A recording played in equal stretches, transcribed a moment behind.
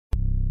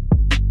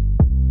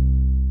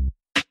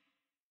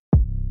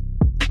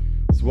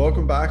So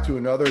welcome back to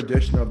another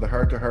edition of the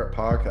Heart to Heart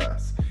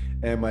podcast.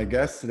 And my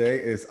guest today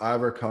is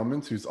Ivor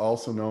Cummins, who's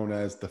also known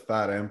as the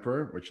Fat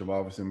Emperor, which I'm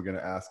obviously going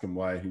to ask him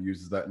why he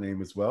uses that name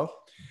as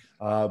well.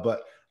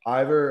 But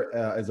Ivor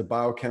is a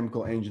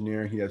biochemical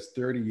engineer. He has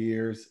 30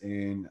 years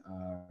in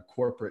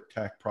corporate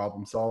tech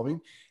problem solving,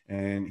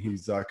 and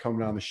he's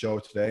coming on the show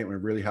today, and we're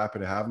really happy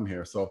to have him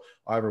here. So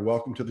Ivor,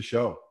 welcome to the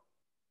show.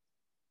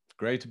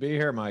 Great to be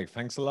here, Mike.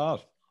 Thanks a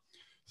lot.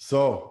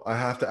 So I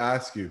have to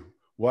ask you,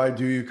 why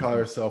do you call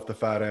yourself the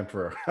Fat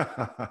Emperor?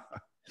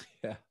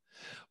 Yeah.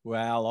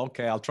 Well,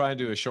 okay, I'll try and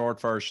do a short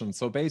version.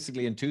 So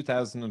basically in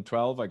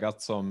 2012, I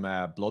got some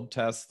blood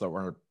tests that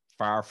were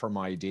far from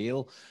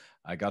ideal.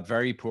 I got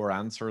very poor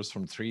answers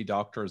from 3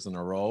 doctors in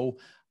a row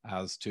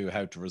as to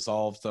how to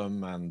resolve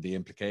them and the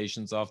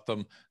implications of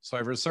them. So I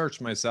researched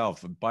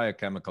myself, a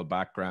biochemical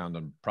background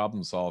and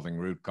problem solving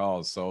root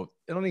cause. So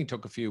it only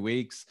took a few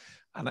weeks.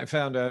 And I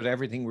found out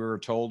everything we were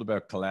told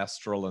about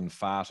cholesterol and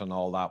fat and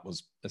all that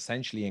was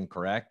essentially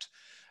incorrect.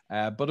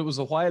 But it was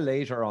a while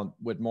later on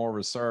with more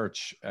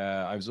research.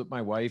 I was with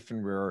my wife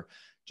and we were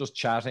just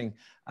chatting.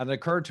 And it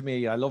occurred to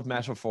me, I love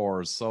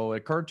metaphors. So it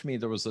occurred to me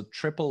there was a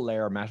triple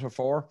layer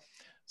metaphor.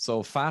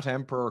 So Fat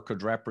Emperor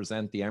could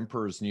represent the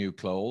emperor's new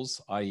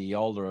clothes, i.e.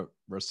 all the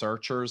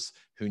researchers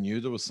who knew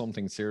there was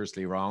something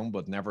seriously wrong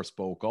but never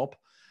spoke up.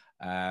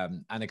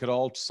 And it could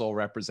also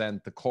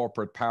represent the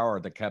corporate power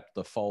that kept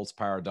the false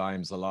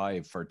paradigms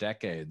alive for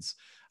decades.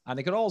 And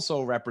it could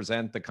also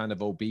represent the kind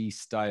of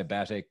obese,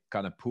 diabetic,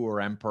 kind of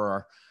poor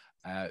emperor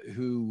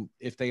who,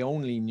 if they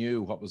only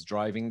knew what was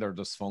driving their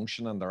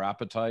dysfunction and their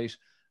appetite,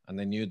 and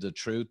they knew the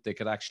truth, they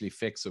could actually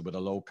fix it with a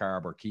low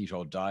carb or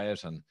keto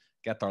diet and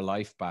get their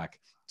life back.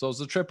 So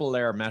it's a triple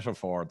layer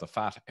metaphor, the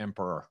Fat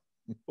Emperor.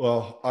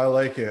 Well, I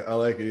like it. I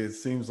like it. It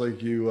seems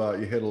like you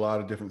hit a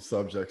lot of different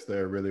subjects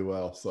there really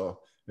well.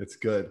 So it's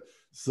good.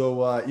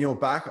 So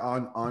back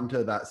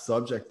onto that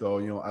subject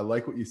though, I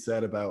like what you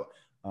said about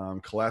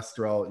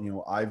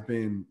cholesterol. I've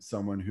been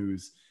someone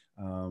who's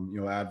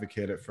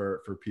advocated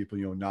for people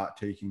not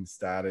taking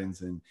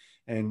statins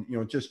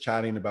and just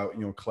chatting about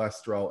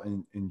cholesterol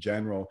in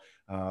general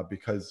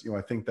because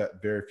I think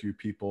that very few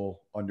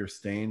people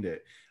understand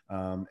it.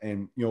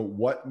 And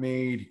what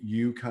made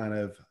you kind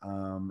of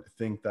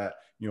think that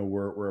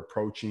we're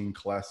approaching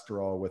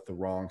cholesterol with the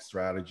wrong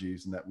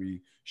strategies and that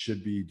we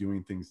should be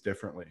doing things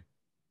differently?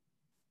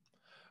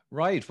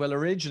 Right. Well,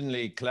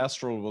 originally,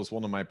 cholesterol was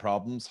one of my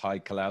problems, high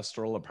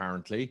cholesterol,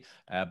 apparently,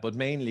 but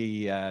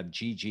mainly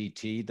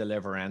GGT, the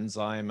liver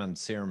enzyme, and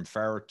serum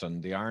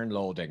ferritin, the iron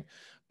loading.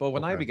 But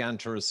when I began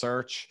to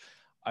research,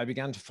 I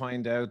began to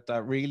find out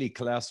that really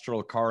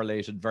cholesterol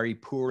correlated very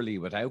poorly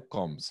with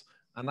outcomes.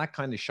 And that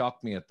kind of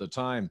shocked me at the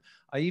time.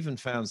 I even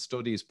found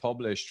studies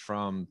published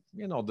from,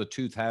 the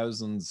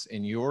 2000s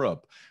in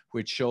Europe,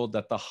 which showed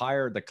that the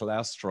higher the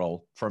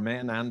cholesterol for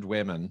men and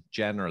women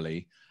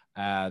generally,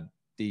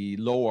 the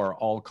lower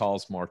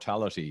all-cause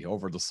mortality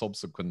over the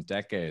subsequent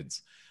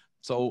decades.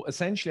 So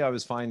essentially, I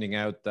was finding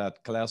out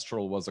that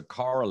cholesterol was a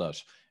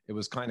correlate. It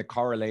was kind of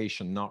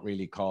correlation, not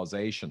really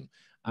causation.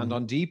 And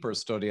on deeper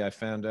study, I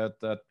found out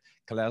that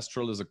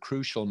cholesterol is a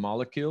crucial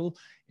molecule.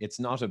 It's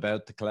not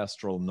about the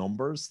cholesterol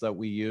numbers that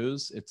we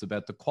use. It's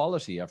about the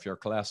quality of your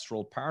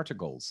cholesterol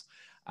particles.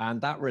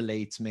 And that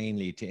relates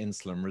mainly to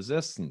insulin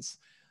resistance.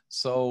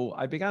 So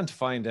I began to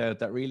find out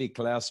that really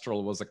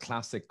cholesterol was a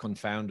classic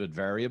confounded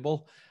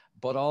variable,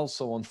 but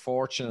also,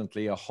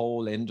 unfortunately, a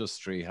whole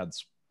industry had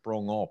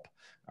sprung up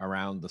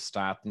around the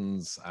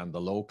statins and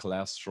the low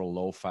cholesterol,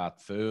 low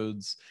fat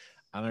foods.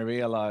 And I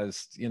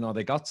realized,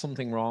 they got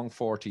something wrong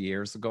 40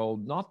 years ago,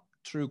 not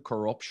through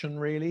corruption,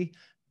 really.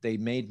 They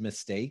made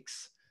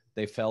mistakes.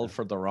 They fell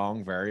for the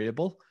wrong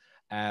variable.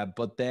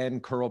 But then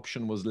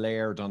corruption was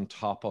layered on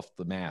top of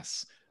the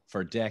mess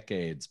for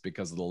decades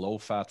because of the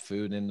low-fat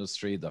food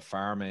industry, the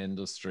pharma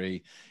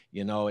industry.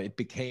 It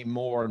became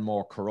more and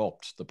more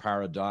corrupt. The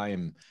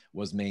paradigm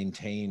was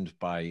maintained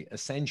by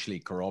essentially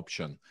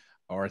corruption,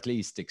 or at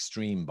least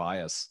extreme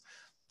bias.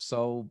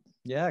 So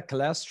yeah,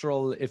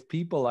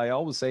 cholesterol, I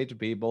always say to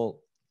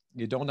people,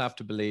 you don't have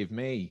to believe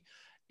me.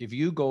 If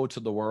you go to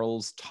the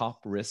world's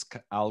top risk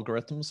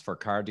algorithms for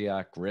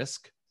cardiac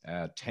risk,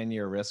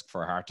 10-year risk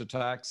for heart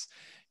attacks,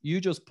 you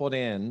just put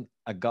in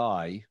a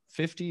guy,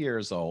 50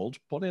 years old,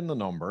 put in the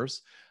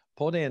numbers,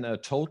 put in a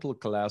total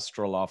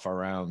cholesterol of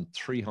around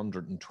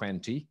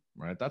 320,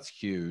 right? That's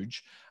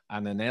huge.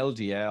 And an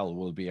LDL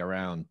will be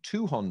around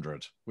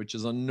 200, which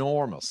is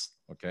enormous,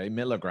 okay?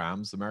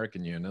 Milligrams,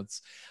 American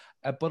units.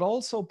 But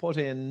also put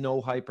in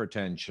no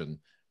hypertension,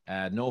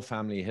 no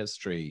family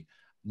history,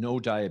 no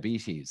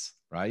diabetes,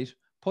 right?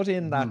 Put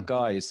in that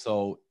guy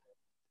so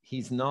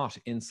he's not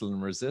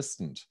insulin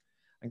resistant.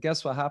 And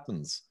guess what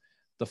happens?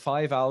 The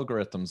 5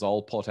 algorithms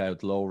all put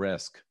out low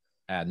risk,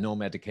 no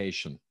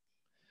medication.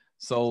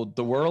 So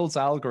the world's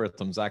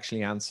algorithms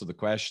actually answer the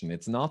question.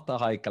 It's not the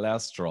high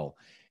cholesterol.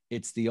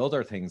 It's the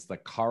other things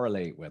that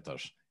correlate with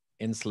it.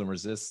 Insulin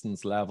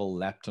resistance level,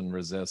 leptin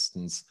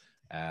resistance,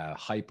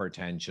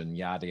 hypertension,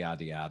 yada,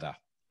 yada, yada.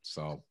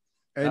 So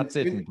that's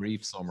it in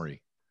brief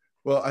summary.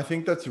 Well, I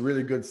think that's a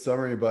really good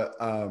summary, but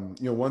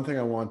one thing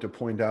I want to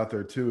point out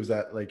there too is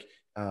that like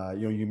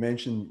you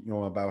mentioned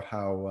about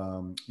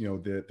how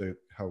the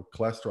how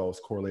cholesterol is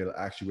correlated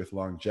actually with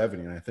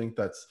longevity, and I think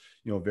that's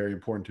very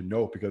important to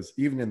note because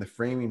even in the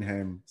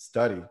Framingham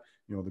study,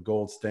 the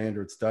gold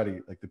standard study,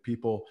 like the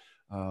people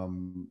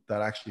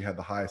that actually had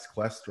the highest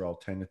cholesterol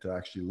tended to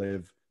actually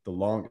live the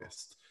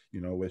longest,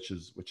 which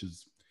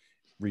is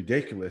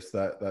ridiculous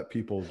that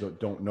people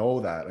don't know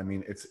that. I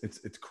mean,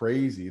 it's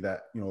crazy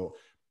that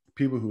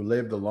people who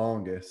live the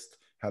longest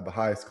have the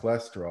highest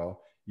cholesterol,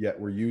 yet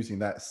we're using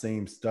that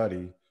same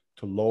study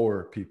to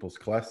lower people's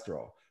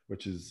cholesterol,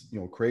 which is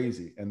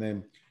crazy. And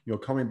then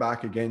coming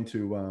back again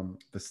to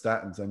the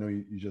statins, I know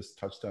you just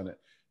touched on it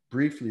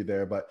briefly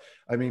there, but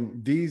I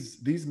mean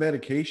these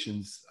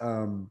medications,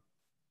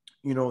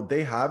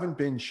 they haven't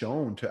been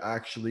shown to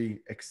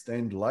actually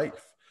extend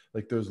life.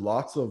 Like there's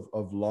lots of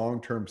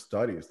long-term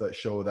studies that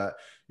show that,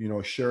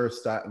 sure,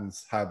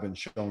 statins have been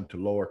shown to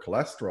lower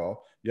cholesterol.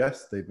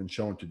 Yes, they've been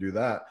shown to do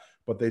that,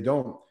 but they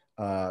don't,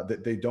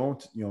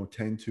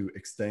 tend to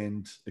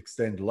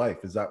extend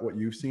life. Is that what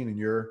you've seen in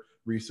your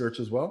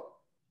research as well?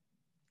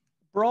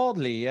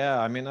 Broadly, yeah.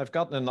 I mean, I've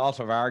gotten a lot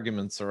of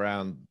arguments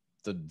around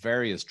the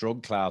various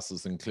drug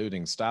classes,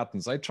 including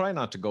statins. I try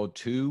not to go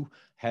too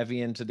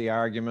heavy into the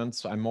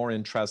arguments. I'm more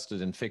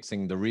interested in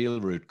fixing the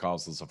real root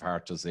causes of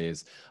heart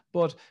disease.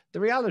 But the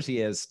reality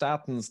is,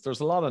 statins, there's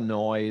a lot of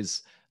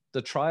noise.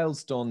 The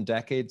trials done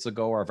decades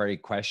ago are very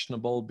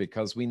questionable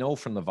because we know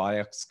from the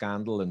Vioxx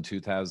scandal in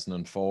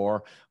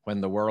 2004, when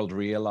the world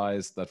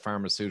realized that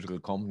pharmaceutical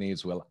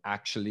companies will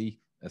actually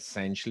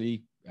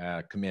essentially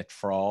commit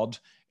fraud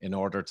in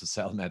order to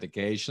sell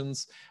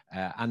medications.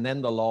 And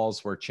then the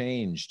laws were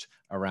changed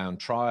around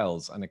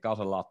trials and it got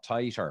a lot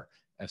tighter,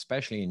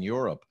 especially in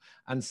Europe.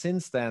 And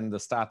since then, the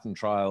statin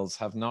trials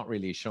have not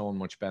really shown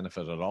much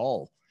benefit at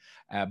all.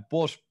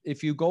 But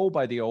if you go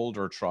by the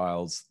older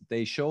trials,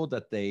 they show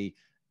that they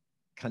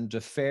can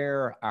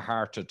defer a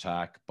heart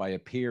attack by a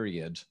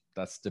period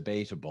that's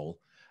debatable,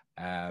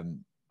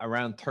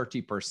 around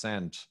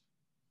 30%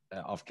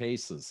 of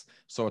cases.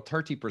 So a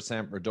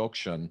 30%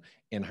 reduction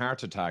in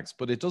heart attacks,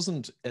 but it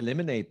doesn't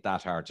eliminate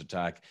that heart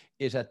attack.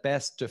 It at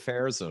best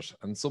defers it.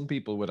 And some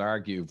people would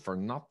argue for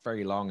not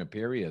very long a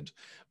period.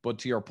 But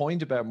to your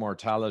point about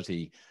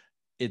mortality,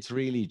 it's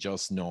really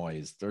just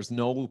noise. There's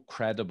no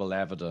credible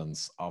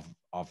evidence of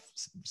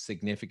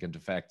significant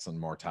effects on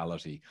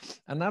mortality.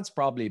 And that's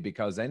probably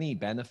because any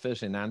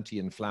benefit in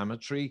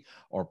anti-inflammatory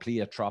or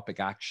pleiotropic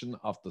action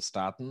of the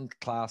statin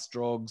class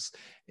drugs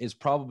is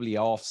probably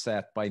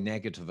offset by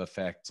negative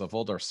effects of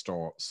other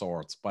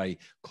sorts, by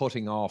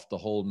cutting off the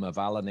whole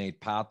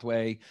mevalonate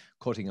pathway,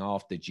 cutting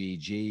off the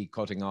GG,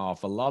 cutting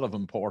off a lot of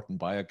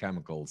important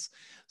biochemicals.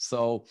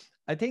 So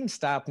I think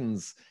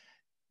statins,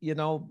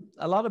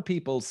 a lot of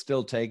people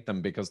still take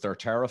them because they're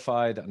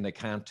terrified and they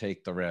can't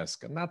take the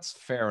risk. And that's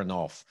fair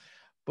enough.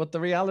 But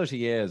the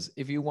reality is,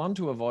 if you want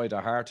to avoid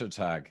a heart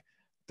attack,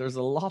 there's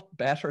a lot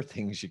better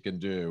things you can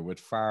do with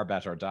far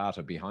better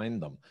data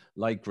behind them,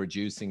 like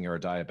reducing your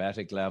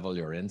diabetic level,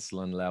 your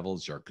insulin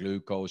levels, your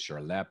glucose,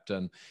 your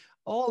leptin.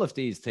 All of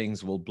these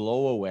things will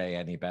blow away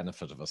any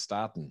benefit of a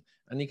statin,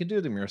 and you can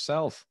do them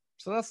yourself.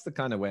 So that's the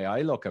kind of way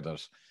I look at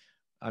it.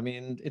 I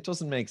mean, it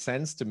doesn't make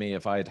sense to me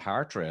if I had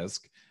heart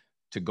risk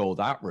to go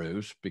that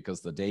route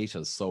because the data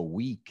is so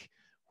weak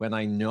when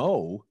I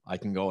know I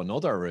can go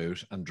another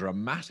route and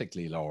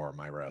dramatically lower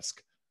my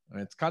risk.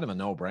 It's kind of a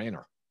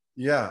no-brainer.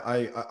 Yeah,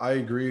 I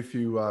agree with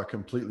you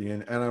completely,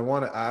 and I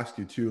want to ask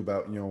you too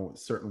about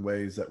certain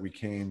ways that we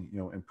can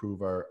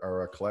improve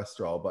our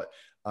cholesterol. But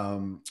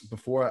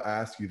before I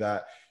ask you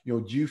that,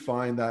 do you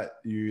find that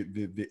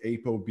the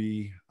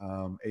ApoB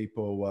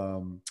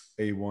Apo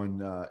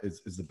A1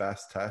 is the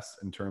best test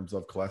in terms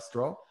of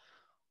cholesterol?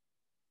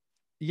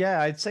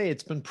 Yeah, I'd say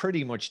it's been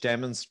pretty much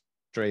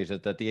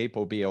demonstrated that the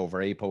ApoB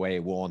over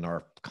ApoA1,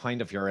 or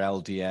kind of your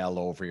LDL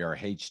over your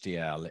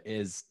HDL,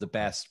 is the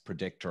best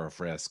predictor of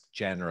risk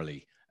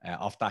generally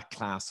of that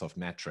class of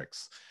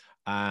metrics.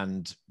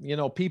 And,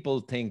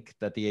 people think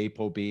that the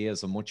ApoB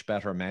is a much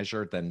better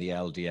measure than the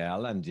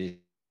LDL. And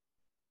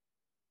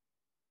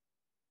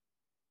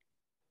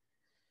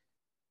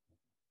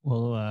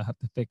we'll have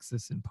to fix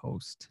this in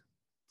post.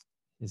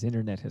 His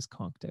internet has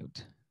conked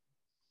out.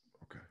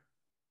 Okay.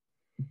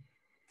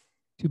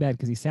 Too bad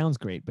because he sounds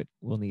great, but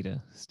we'll need a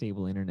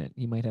stable internet.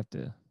 He might have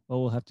to,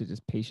 we'll have to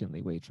just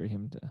patiently wait for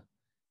him to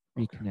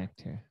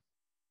reconnect here.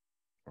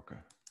 Okay.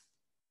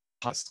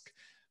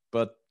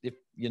 But if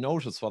you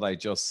notice what I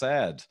just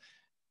said,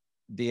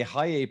 the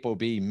high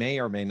ApoB may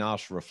or may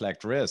not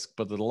reflect risk,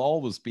 but it'll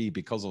always be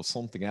because of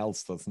something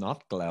else that's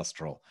not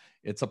cholesterol.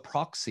 It's a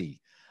proxy.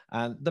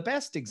 And the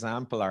best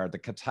example are the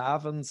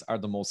Catavans are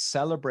the most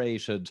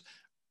celebrated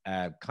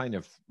kind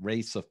of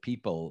race of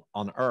people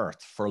on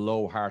earth for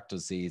low heart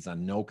disease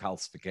and no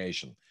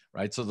calcification,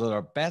 right? So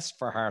they're best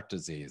for heart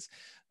disease.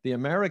 The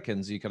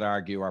Americans, you could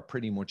argue, are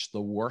pretty much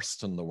the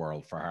worst in the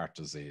world for heart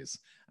disease.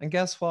 And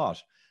guess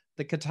what?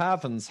 The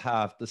Catavans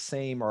have the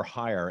same or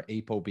higher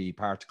ApoB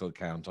particle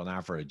count on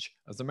average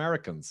as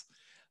Americans.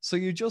 So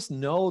you just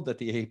know that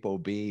the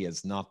ApoB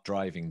is not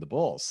driving the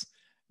bus.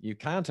 You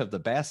can't have the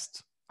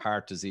best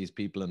heart disease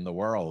people in the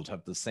world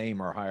have the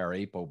same or higher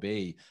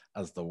ApoB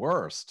as the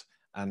worst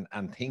and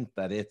think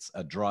that it's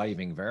a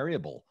driving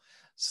variable.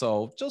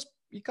 So just,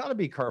 you got to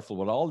be careful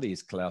with all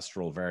these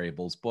cholesterol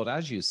variables. But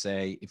as you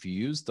say, if you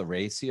use the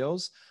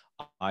ratios,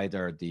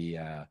 either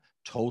the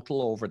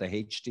total over the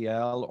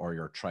HDL or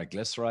your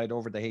triglyceride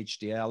over the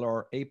HDL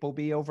or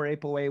ApoB over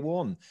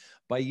ApoA1,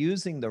 by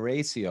using the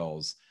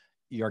ratios,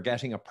 you're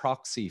getting a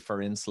proxy for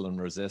insulin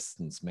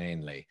resistance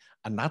mainly.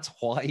 And that's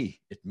why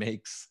it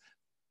makes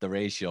the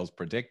ratios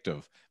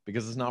predictive,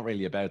 because it's not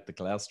really about the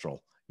cholesterol.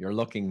 You're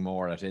looking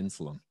more at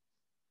insulin.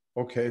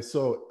 Okay,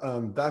 so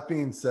that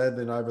being said,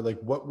 then Ivor, like,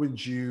 what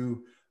would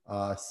you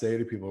say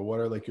to people? What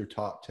are like your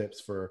top tips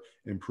for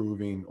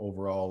improving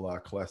overall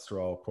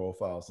cholesterol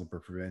profiles and for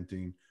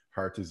preventing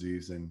heart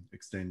disease and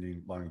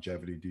extending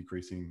longevity,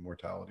 decreasing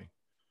mortality?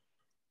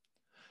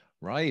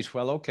 Right.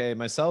 Well, okay.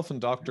 Myself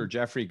and Dr.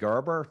 Jeffrey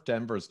Gerber,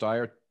 Denver's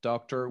diet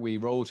doctor, we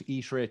wrote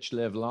Eat Rich,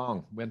 Live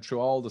Long, went through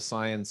all the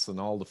science and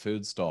all the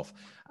food stuff.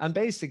 And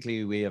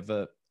basically, we have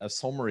a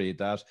summary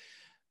that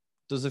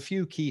there's a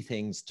few key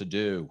things to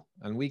do,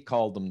 and we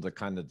call them the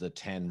kind of the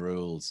 10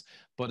 rules.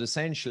 But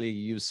essentially,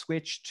 you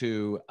switch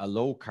to a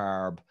low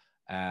carb,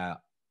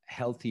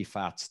 healthy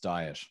fats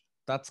diet.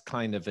 That's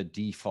kind of a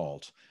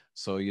default.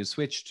 So you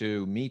switch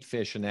to meat,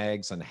 fish, and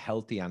eggs and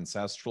healthy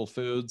ancestral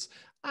foods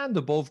and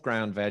above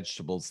ground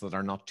vegetables that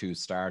are not too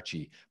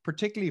starchy,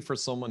 particularly for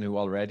someone who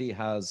already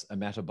has a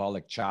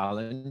metabolic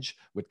challenge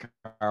with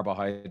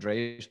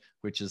carbohydrate,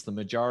 which is the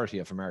majority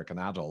of American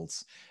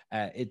adults.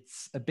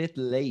 It's a bit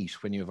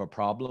late when you have a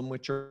problem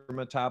with your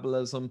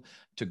metabolism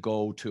to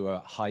go to a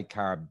high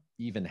carb,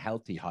 even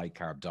healthy high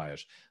carb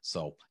diet.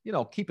 So, you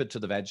know, keep it to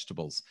the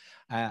vegetables.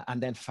 And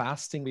then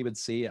fasting, we would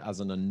see as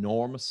an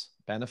enormous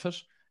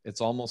benefit. It's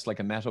almost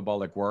like a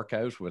metabolic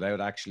workout without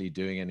actually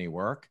doing any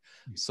work.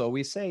 So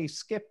we say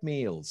skip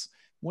meals.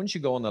 Once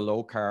you go on a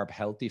low carb,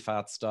 healthy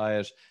fats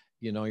diet,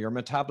 you know, your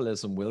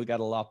metabolism will get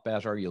a lot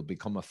better. You'll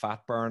become a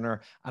fat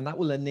burner, and that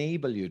will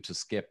enable you to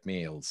skip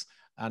meals.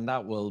 And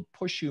that will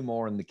push you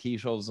more in the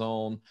keto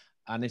zone.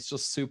 And it's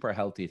just super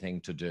healthy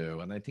thing to do.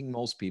 And I think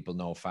most people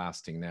know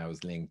fasting now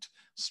is linked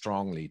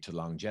strongly to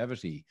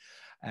longevity.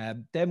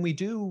 Then we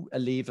do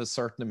leave a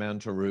certain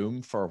amount of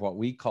room for what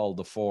we call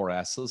the 4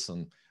 S's.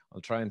 And I'll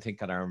try and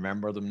think and I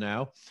remember them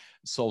now.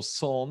 So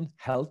sun,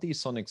 healthy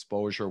sun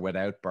exposure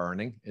without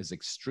burning is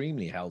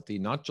extremely healthy,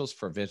 not just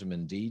for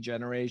vitamin D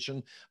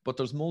generation, but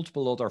there's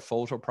multiple other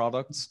photo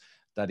products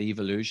that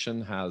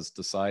evolution has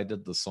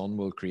decided the sun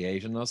will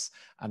create in us.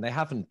 And they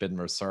haven't been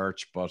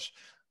researched, but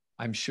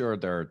I'm sure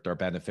they're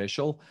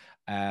beneficial.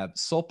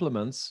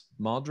 Supplements,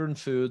 modern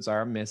foods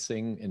are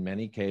missing in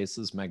many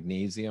cases,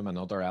 magnesium and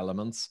other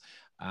elements.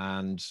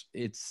 And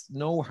it's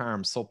no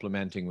harm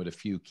supplementing with a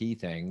few key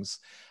things.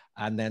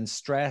 And then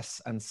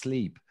stress and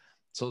sleep.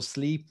 So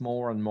sleep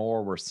more and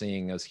more we're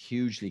seeing as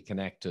hugely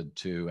connected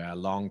to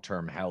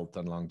long-term health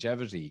and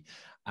longevity.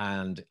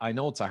 And I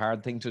know it's a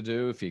hard thing to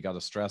do if you got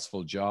a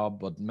stressful job,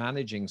 but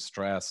managing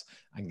stress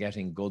and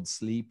getting good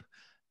sleep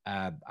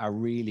are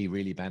really,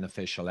 really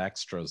beneficial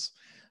extras.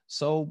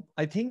 So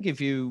I think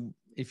if you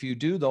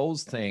do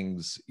those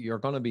things, you're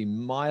going to be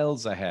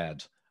miles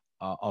ahead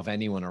of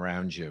anyone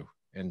around you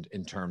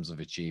in terms of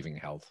achieving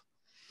health.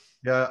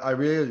 Yeah, I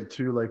really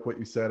too like what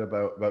you said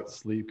about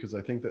sleep, because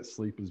I think that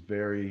sleep is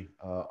very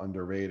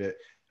underrated.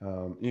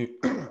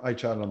 I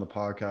chatted on the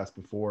podcast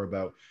before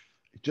about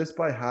just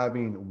by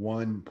having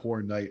one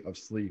poor night of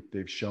sleep,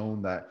 they've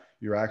shown that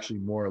you're actually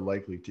more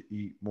likely to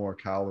eat more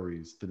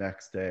calories the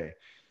next day.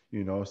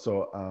 You know,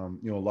 so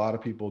you know, a lot of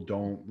people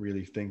don't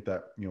really think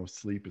that, you know,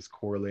 sleep is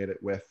correlated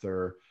with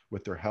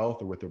their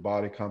health or with their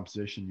body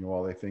composition. You know,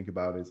 all they think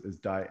about is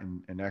diet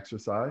and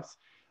exercise.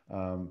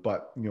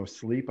 But you know,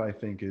 sleep, I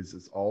think,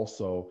 is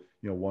also,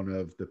 you know, one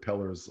of the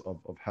pillars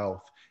of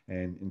health,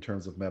 and in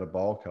terms of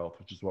metabolic health,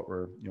 which is what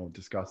we're, you know,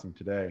 discussing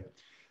today.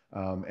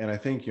 And I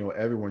think, you know,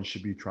 everyone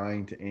should be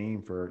trying to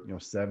aim for, you know,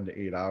 7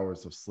 to 8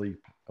 hours of sleep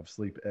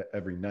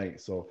every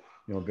night. So,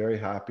 you know, very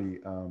happy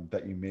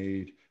that you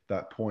made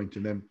that point.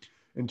 And then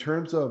in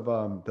terms of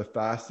the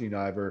fasting,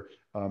 Ivor,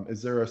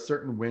 is there a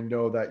certain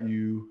window that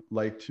you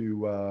like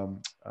to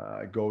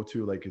go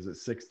to? Like, is it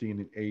 16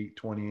 and 8,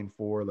 20 and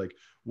 4? Like,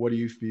 what do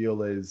you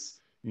feel is,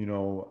 you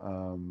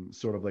know,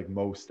 sort of like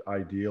most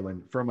ideal?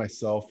 And for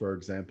myself, for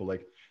example,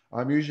 like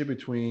I'm usually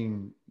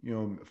between, you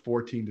know,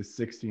 14 to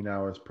 16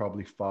 hours,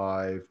 probably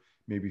 5,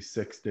 maybe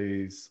 6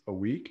 days a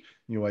week.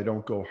 You know, I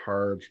don't go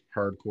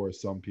hardcore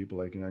as some people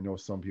like, and I know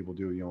some people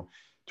do, you know,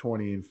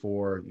 20 and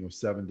 4, you know,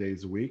 7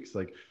 days a week. It's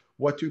like,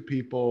 what do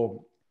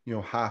people, you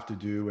know, have to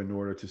do in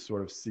order to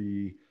sort of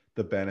see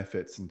the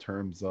benefits in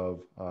terms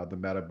of the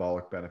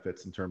metabolic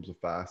benefits in terms of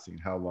fasting?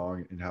 How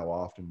long and how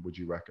often would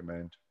you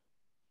recommend?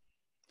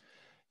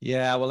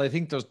 Yeah, well, I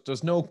think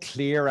there's no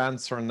clear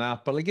answer on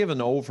that, but I'll give an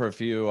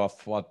overview of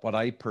what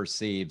I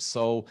perceive.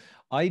 So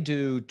I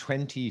do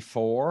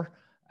 24,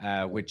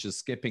 which is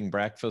skipping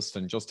breakfast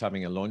and just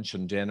having a lunch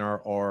and dinner,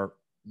 or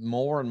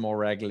more and more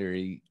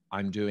regularly,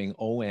 I'm doing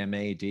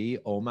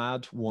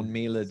OMAD, 1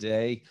 meal a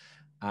day,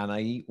 and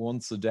I eat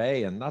once a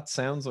day. And that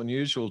sounds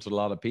unusual to a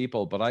lot of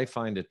people, but I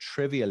find it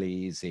trivially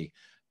easy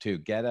to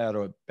get out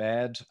of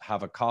bed,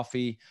 have a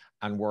coffee,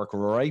 and work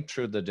right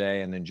through the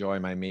day and enjoy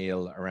my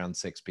meal around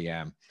 6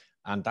 p.m.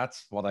 And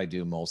that's what I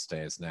do most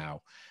days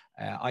now.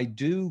 I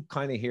do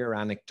kind of hear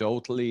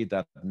anecdotally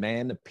that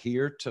men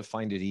appear to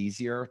find it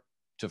easier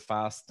to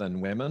fast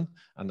than women,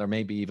 and there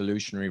may be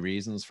evolutionary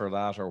reasons for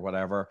that or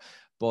whatever.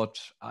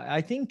 But I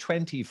think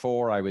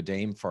 24 I would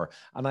aim for.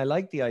 And I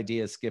like the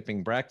idea of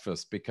skipping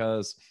breakfast,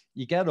 because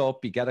you get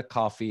up, you get a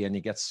coffee, and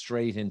you get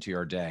straight into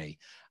your day.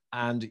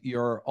 And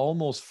you're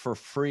almost for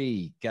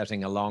free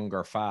getting a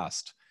longer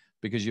fast,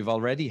 because you've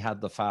already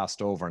had the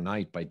fast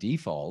overnight by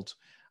default,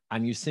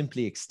 and you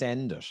simply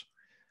extend it.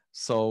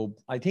 So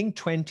I think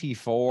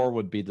 24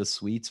 would be the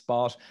sweet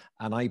spot.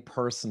 And I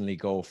personally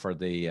go for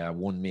the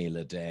 1 meal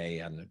a day,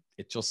 and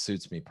it just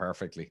suits me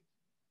perfectly.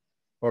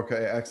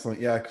 Okay, excellent.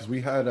 Yeah, because we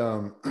had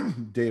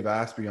Dave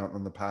Asprey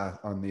on the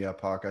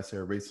podcast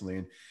here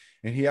recently,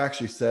 and he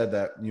actually said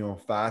that, you know,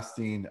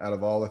 fasting, out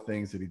of all the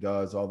things that he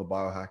does, all the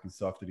biohacking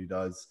stuff that he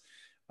does,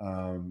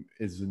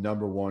 is the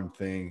number one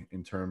thing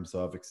in terms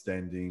of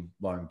extending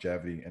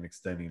longevity and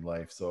extending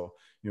life. So,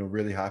 you know,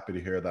 really happy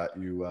to hear that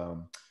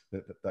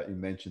that you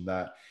mentioned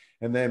that.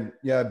 And then,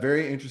 yeah,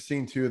 very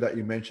interesting too that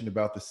you mentioned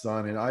about the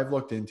sun. And I've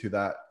looked into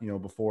that, you know,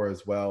 before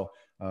as well,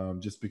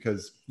 just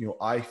because, you know,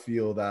 I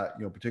feel that,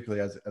 you know,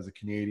 particularly as a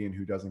Canadian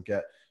who doesn't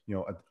get, you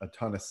know, a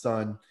ton of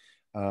sun,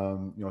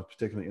 you know,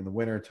 particularly in the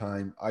winter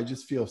time, I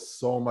just feel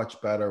so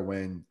much better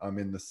when I'm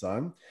in the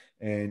sun.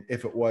 And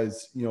if it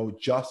was, you know,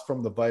 just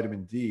from the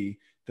vitamin D,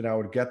 then I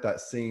would get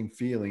that same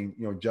feeling,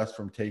 you know, just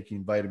from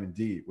taking vitamin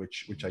D,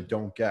 which I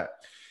don't get,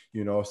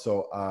 you know.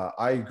 So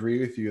I agree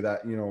with you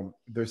that, you know,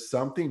 there's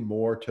something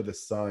more to the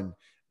sun.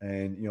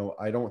 And, you know,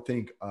 I don't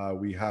think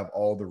we have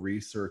all the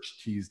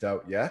research teased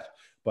out yet,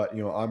 but,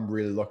 you know, I'm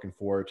really looking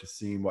forward to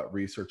seeing what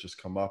research has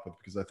come up with,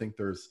 because I think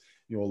there's,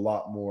 you know, a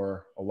lot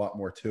more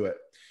to it.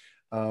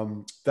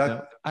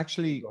 Now,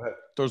 actually,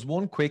 there's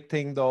one quick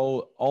thing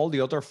though. All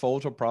the other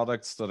photo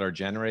products that are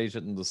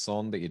generated in the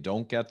sun that you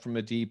don't get from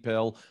a D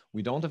pill,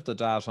 we don't have the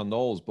data on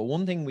those. But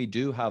one thing we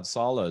do have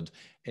solid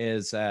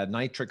is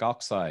nitric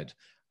oxide,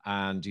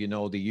 and, you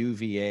know, the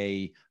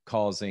UVA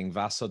causing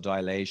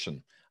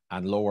vasodilation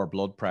and lower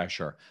blood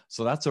pressure.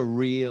 So that's a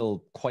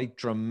real, quite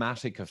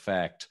dramatic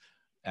effect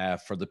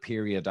for the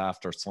period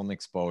after sun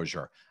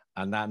exposure.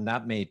 And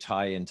that may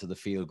tie into the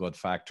feel good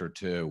factor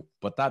too.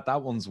 But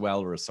that one's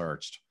well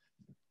researched.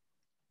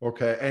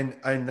 Okay,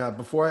 and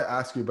before I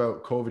ask you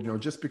about COVID, you know,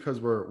 just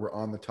because we're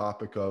on the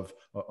topic of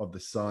the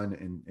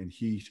sun and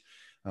heat,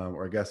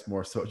 or I guess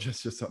more so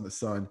just on the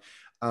sun,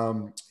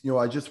 you know,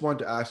 I just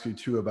wanted to ask you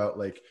too about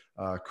like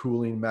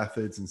cooling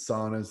methods and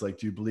saunas. Like,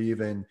 do you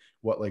believe in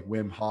what like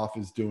Wim Hof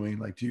is doing?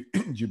 Like, do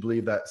you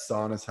believe that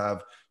saunas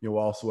have, you know,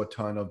 also a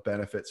ton of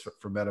benefits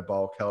for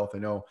metabolic health? I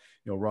know,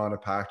 you know,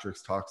 Rhonda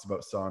Patrick's talks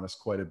about saunas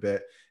quite a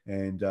bit,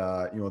 and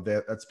you know,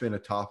 that's been a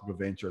topic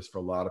of interest for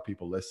a lot of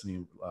people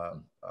listening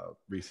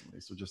recently.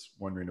 So just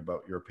wondering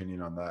about your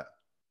opinion on that.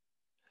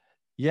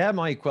 Yeah,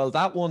 Mike. Well,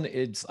 that one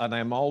is, and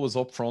I'm always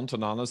upfront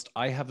and honest,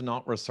 I have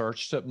not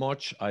researched it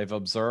much. I've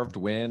observed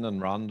Win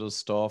and Rhonda's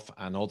stuff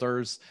and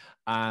others,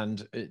 and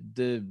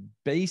the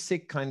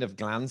basic kind of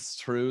glance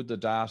through the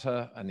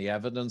data and the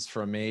evidence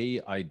for me,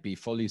 I'd be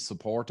fully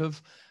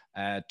supportive.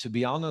 To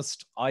be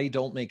honest, I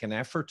don't make an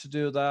effort to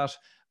do that,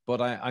 but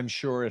I'm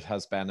sure it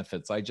has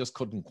benefits. I just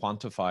couldn't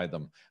quantify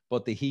them.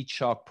 But the heat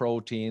shock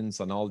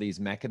proteins and all these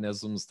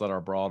mechanisms that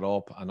are brought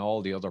up and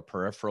all the other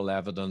peripheral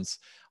evidence,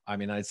 I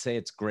mean, I'd say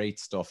it's great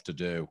stuff to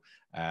do.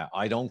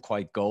 I don't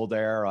quite go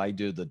there. I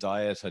do the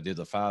diet, I do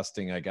the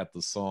fasting, I get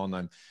the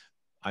sun.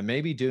 I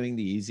may be doing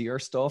the easier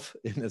stuff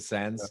in a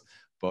sense,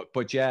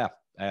 but yeah,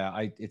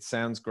 it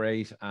sounds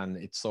great, and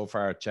it's so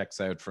far it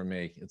checks out for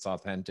me. It's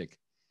authentic.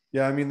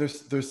 Yeah, I mean,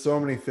 there's so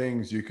many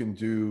things you can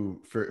do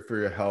for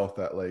your health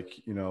that,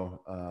 like, you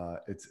know,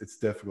 it's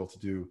difficult to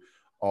do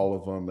all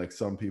of them. Like,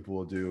 some people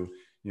will do,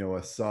 you know,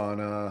 a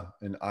sauna,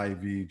 an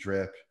IV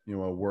drip, you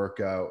know, a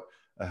workout,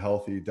 a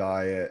healthy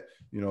diet,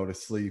 you know, to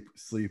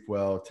sleep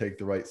well, take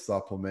the right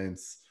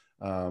supplements.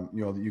 You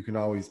know, you can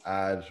always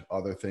add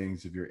other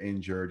things if you're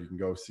injured. You can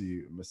go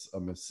see a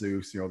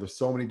masseuse. You know, there's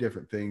so many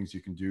different things you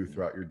can do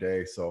throughout your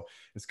day. So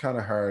it's kind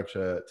of hard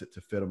to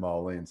fit them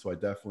all in. So I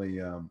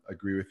definitely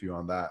agree with you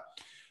on that.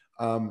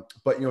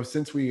 But, you know,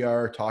 since we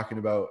are talking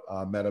about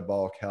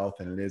metabolic health,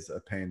 and it is a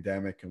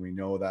pandemic, and we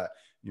know that,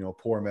 you know,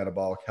 poor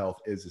metabolic health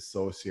is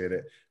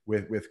associated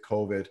with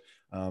COVID.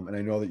 And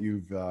I know that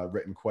you've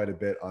written quite a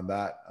bit on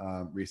that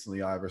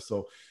recently, Ivor.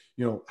 So,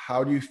 you know,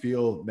 how do you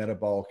feel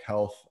metabolic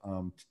health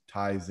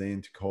ties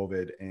into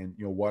COVID, and,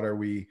 you know, what are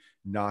we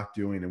not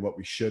doing, and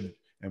what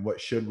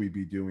should we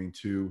be doing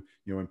to,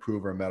 you know,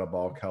 improve our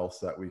metabolic health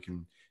so that we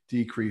can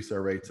decrease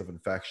our rates of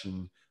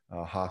infection,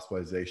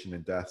 hospitalization,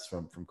 and deaths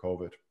from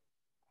COVID?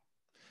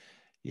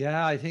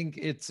 Yeah, I think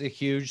it's a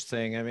huge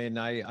thing. I mean,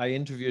 I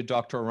interviewed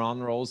Dr.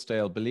 Ron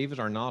Rosedale, believe it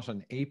or not,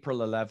 on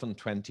April 11,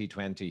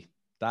 2020.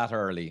 that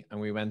early,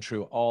 and we went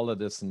through all of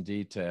this in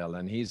detail.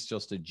 And he's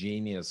just a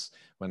genius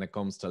when it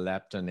comes to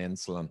leptin,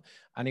 insulin.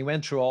 And he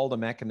went through all the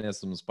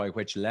mechanisms by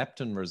which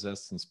leptin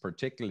resistance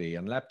particularly,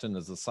 and leptin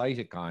is a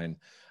cytokine,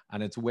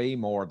 and it's way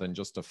more than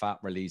just a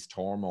fat-released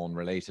hormone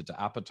related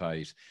to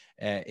appetite.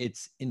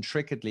 It's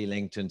intricately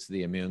linked into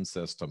the immune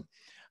system.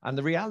 And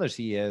the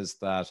reality is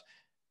that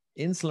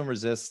insulin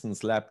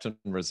resistance, leptin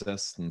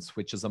resistance,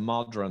 which is a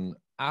modern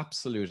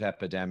absolute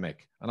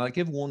epidemic. And I'll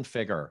give one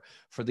figure.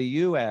 For the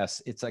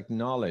US, it's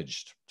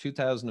acknowledged,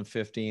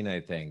 2015, I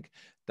think,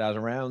 that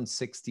around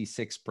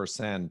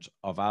 66%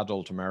 of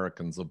adult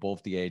Americans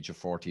above the age of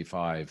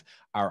 45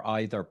 are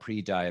either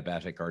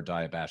pre-diabetic or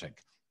diabetic.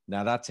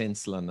 Now that's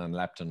insulin and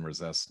leptin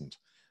resistant.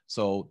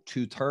 So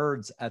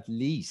 2/3 at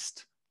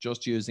least,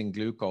 just using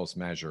glucose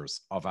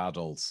measures of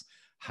adults,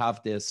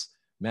 have this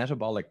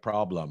metabolic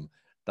problem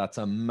that's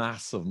a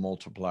massive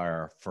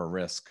multiplier for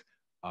risk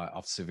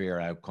of severe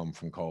outcome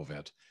from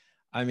COVID.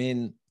 I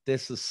mean,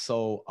 this is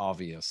so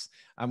obvious.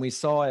 And we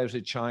saw out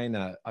of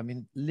China, I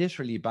mean,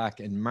 literally back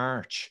in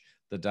March,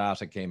 the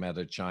data came out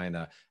of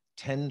China,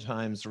 10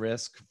 times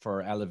risk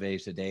for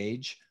elevated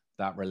age.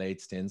 That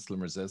relates to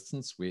insulin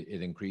resistance.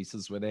 It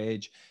increases with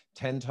age.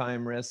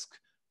 10-time risk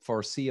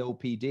for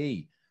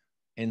COPD,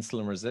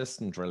 insulin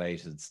resistant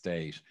related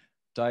state.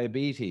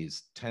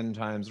 Diabetes, 10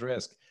 times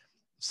risk.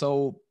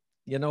 So,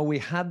 you know, we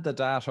had the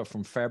data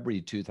from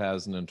February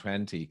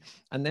 2020,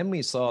 and then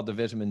we saw the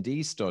vitamin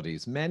D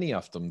studies, many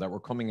of them that were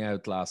coming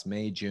out last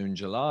May, June,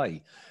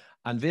 July.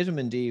 And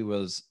vitamin D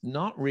was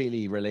not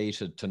really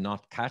related to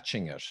not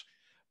catching it,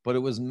 but it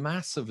was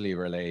massively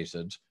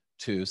related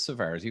to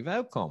severity of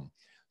outcome.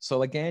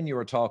 So again, you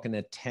were talking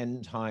a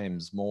 10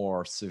 times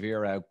more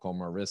severe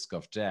outcome or risk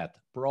of death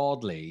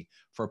broadly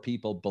for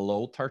people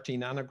below 30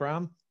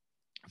 nanogram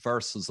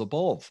versus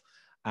above.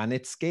 And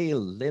it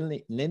scaled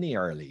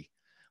linearly.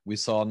 We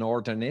saw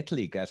Northern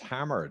Italy get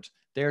hammered.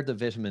 They're the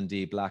vitamin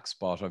D black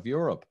spot of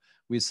Europe.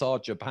 We saw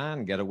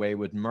Japan get away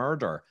with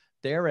murder.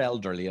 They're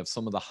elderly, have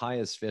some of the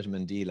highest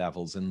vitamin D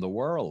levels in the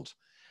world.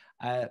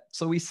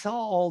 So we saw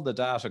all the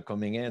data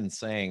coming in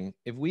saying,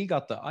 if we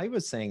got I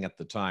was saying at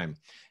the time,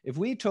 if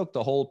we took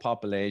the whole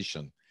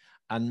population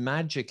and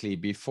magically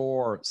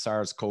before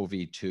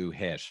SARS-CoV-2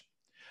 hit,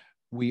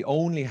 we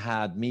only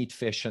had meat,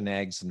 fish, and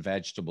eggs and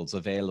vegetables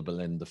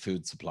available in the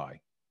food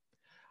supply.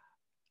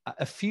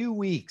 A few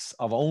weeks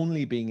of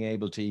only being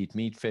able to eat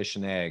meat, fish,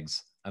 and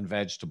eggs and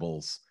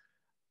vegetables,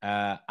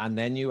 and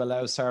then you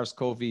allow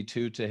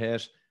SARS-CoV-2 to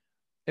hit,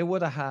 it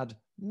would have had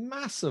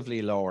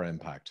massively lower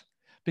impact.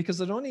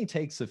 Because it only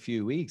takes a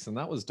few weeks, and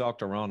that was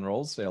Dr. Ron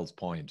Rosedale's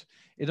point.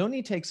 It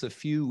only takes a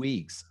few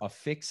weeks of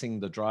fixing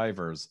the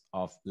drivers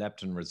of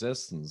leptin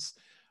resistance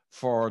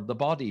for the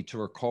body to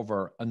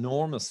recover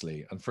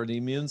enormously and for the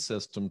immune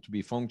system to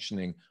be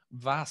functioning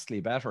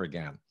vastly better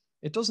again.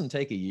 It doesn't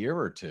take a year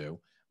or two.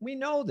 We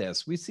know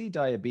this. We see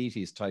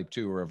diabetes type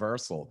 2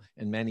 reversal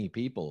in many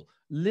people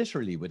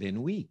literally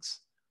within weeks,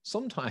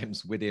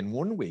 sometimes within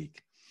 1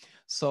 week.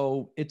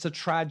 So it's a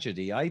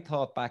tragedy. I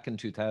thought back in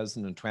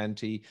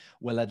 2020,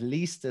 well, at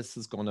least this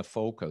is going to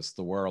focus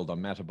the world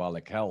on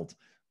metabolic health.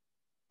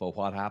 But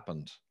what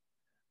happened?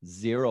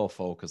 Zero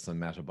focus on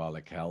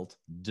metabolic health,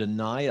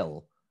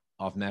 denial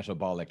of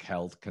metabolic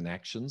health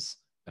connections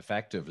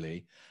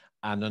effectively,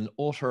 and an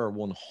utter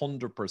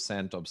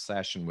 100%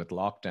 obsession with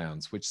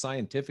lockdowns, which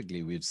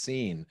scientifically we've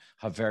seen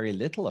have very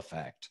little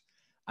effect,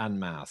 and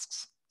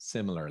masks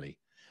similarly.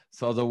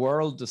 So the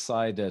world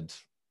decided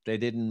they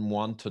didn't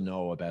want to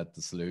know about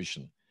the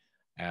solution,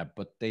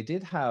 but they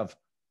did have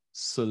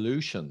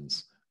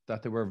solutions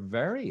that they were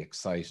very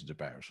excited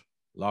about,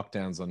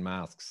 lockdowns and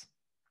masks.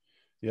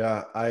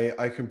 Yeah,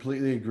 I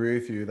completely agree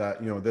with you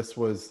that, you know, this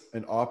was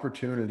an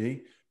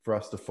opportunity for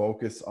us to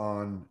focus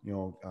on, you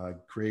know,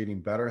 creating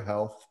better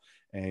health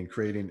and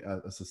creating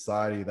a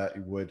society that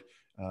would,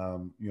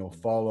 you know,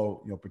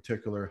 follow, you know,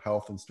 particular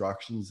health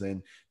instructions,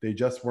 and they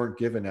just weren't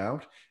given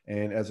out.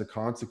 And as a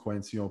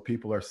consequence, you know,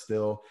 people are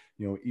still,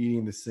 you know,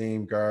 eating the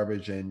same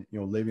garbage and, you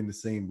know, living the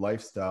same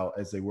lifestyle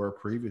as they were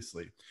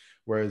previously.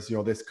 Whereas, you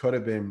know, this could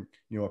have been,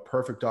 you know, a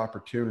perfect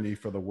opportunity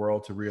for the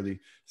world to really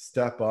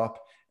step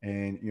up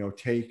and, you know,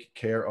 take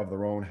care of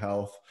their own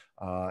health,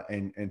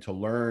 and to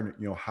learn,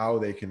 you know, how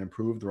they can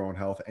improve their own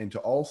health, and to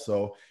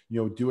also,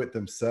 you know, do it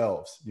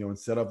themselves, you know,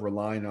 instead of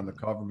relying on the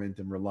government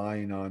and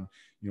relying on,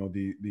 you know,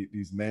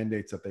 these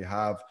mandates that they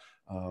have,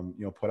 you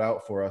know, put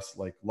out for us,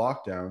 like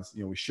lockdowns.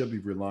 You know, we should be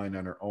relying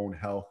on our own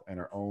health and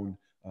our own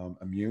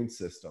immune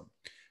system.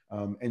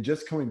 And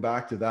just coming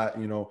back to that,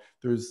 you know,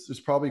 there's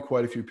probably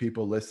quite a few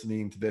people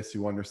listening to this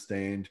who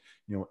understand,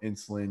 you know,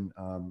 insulin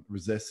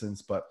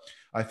resistance, but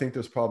I think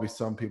there's probably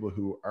some people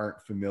who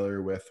aren't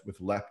familiar with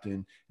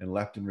leptin and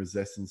leptin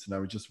resistance. And I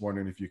was just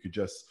wondering if you could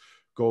just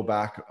go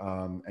back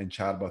and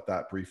chat about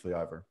that briefly,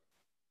 Ivor.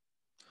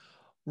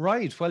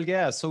 Right. Well,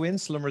 yeah. So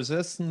insulin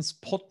resistance,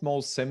 put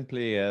most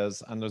simply,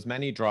 is, and there's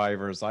many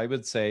drivers, I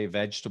would say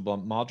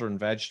modern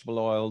vegetable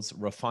oils,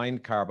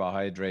 refined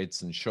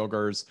carbohydrates and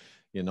sugars,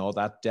 you know,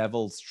 that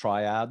devil's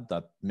triad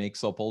that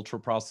makes up ultra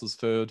processed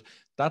food,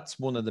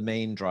 That's one of the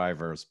main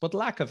drivers. But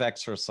lack of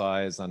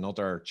exercise and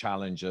other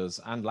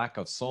challenges and lack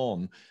of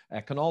sun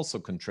can also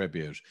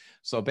contribute.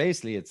 So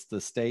basically, it's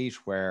the state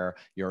where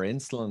your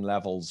insulin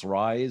levels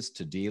rise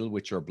to deal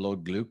with your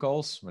blood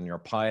glucose when you're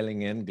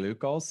piling in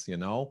glucose, you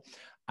know,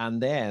 and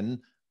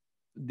then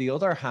the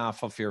other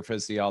half of your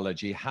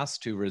physiology has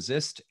to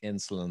resist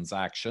insulin's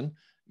action,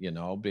 you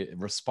know,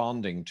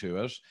 responding to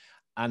it.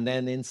 And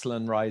then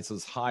insulin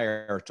rises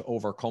higher to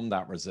overcome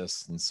that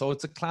resistance. So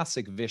it's a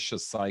classic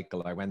vicious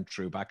cycle I went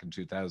through back in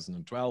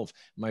 2012,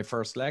 my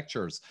first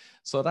lectures.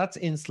 So that's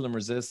insulin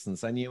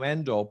resistance. And you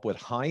end up with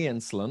high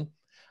insulin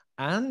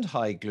and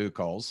high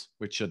glucose,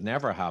 which should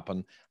never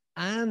happen,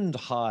 and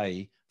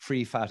high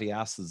free fatty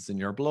acids in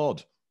your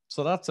blood.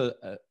 So that's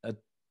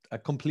a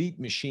complete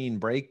machine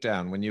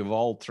breakdown when you have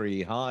all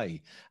three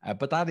high.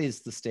 But that is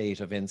the state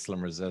of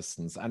insulin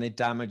resistance, and it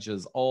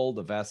damages all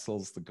the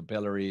vessels, the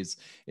capillaries,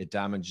 it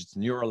damages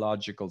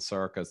neurological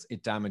circuits,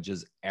 it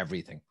damages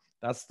everything.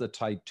 That's the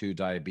type 2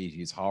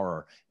 diabetes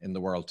horror in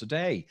the world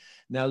today.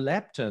 Now,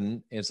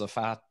 leptin is a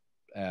fat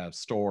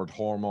stored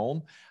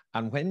hormone.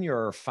 And when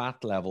your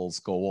fat levels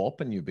go up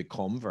and you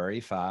become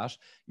very fat,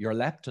 your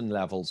leptin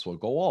levels will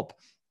go up.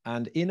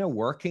 And in a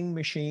working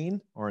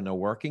machine or in a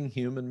working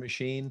human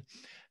machine,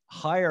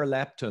 higher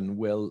leptin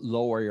will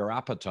lower your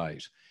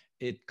appetite.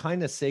 It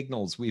kind of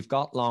signals we've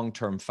got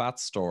long-term fat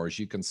stores.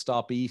 You can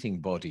stop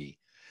eating, buddy.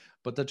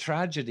 But the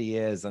tragedy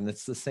is, and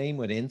it's the same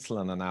with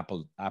insulin and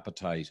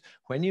appetite,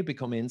 when you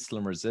become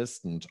insulin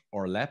resistant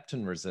or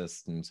leptin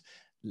resistant,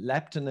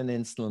 leptin and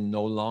insulin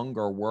no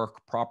longer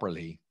work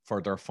properly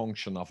for their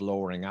function of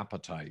lowering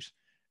appetite.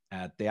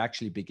 They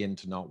actually begin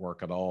to not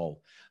work at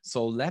all.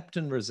 So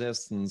leptin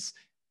resistance,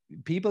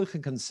 people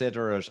can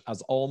consider it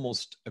as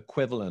almost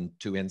equivalent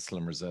to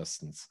insulin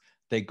resistance.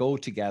 They go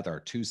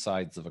together, two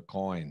sides of a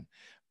coin.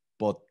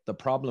 But the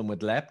problem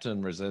with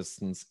leptin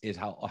resistance, it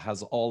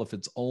has all of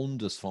its own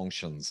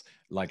dysfunctions,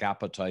 like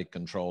appetite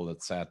control,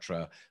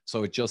 etc.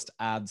 So it just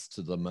adds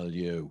to the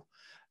milieu.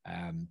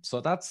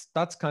 So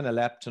that's kind of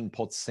leptin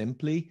put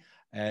simply.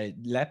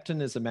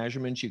 Leptin is a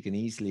measurement you can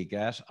easily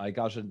get. I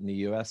got it in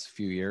the US a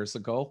few years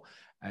ago.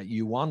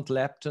 You want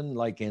leptin,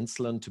 like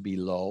insulin, to be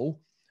low.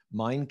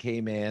 Mine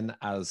came in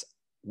as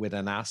with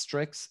an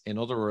asterisk. In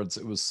other words,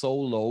 it was so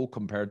low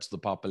compared to the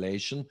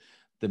population,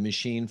 the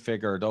machine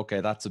figured,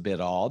 okay, that's a bit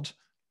odd,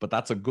 but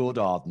that's a good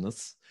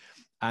oddness.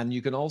 And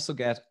you can also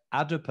get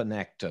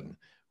adiponectin,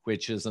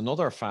 which is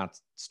another fat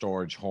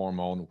storage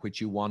hormone, which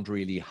you want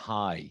really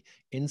high.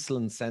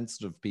 Insulin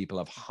sensitive people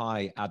have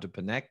high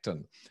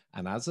adiponectin.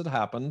 And as it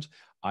happened,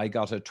 I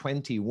got a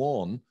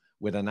 21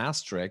 with an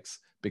asterisk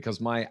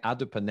because my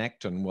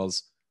adiponectin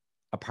was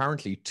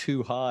apparently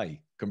too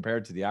high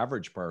compared to the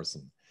average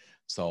person.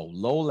 So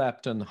low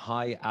leptin,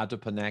 high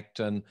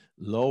adiponectin,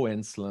 low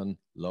insulin,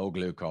 low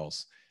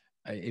glucose.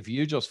 If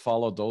you just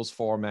follow those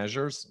four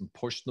measures and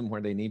push them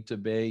where they need to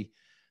be,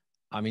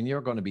 I mean,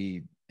 you're going to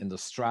be in the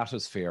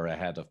stratosphere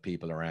ahead of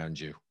people around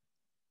you.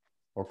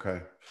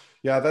 Okay.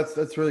 Yeah,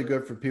 that's really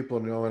good for people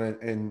to know.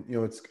 And you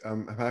know, it's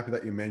I'm happy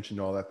that you mentioned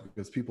all that,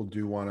 because people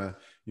do want to,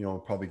 you know,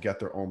 probably get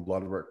their own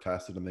blood work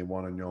tested, and they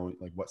want to know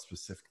like what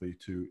specifically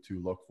to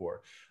look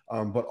for.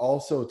 But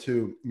also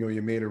too, you know,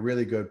 you made a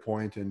really good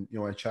point, and you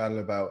know, I chatted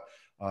about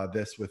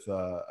this with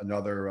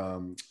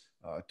another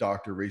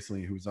doctor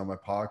recently who was on my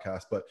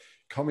podcast. But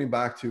coming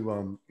back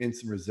to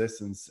insulin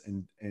resistance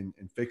and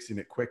fixing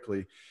it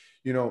quickly,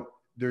 you know,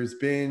 there's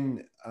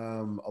been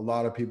a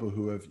lot of people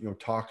who have, you know,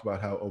 talked about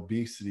how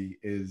obesity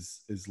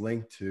is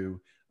linked to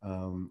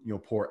you know,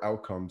 poor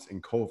outcomes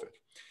in COVID,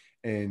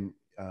 and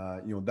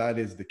you know, that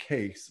is the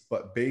case.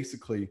 But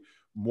basically,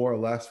 more or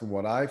less from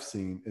what I've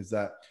seen, is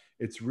that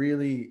it's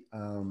really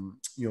you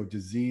know,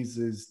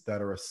 diseases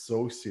that are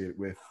associated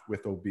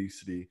with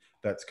obesity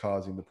that's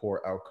causing the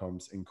poor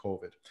outcomes in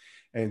COVID.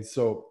 And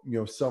so, you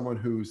know, someone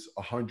who's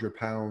 100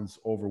 pounds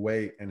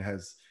overweight and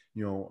has,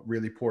 you know,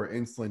 really poor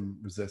insulin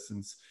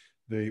resistance,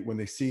 when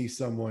they see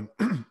someone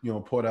you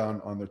know, put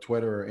on their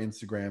Twitter or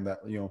Instagram that,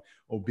 you know,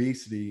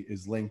 obesity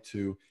is linked to,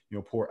 you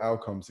know, poor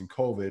outcomes in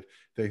COVID,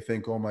 they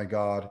think, oh my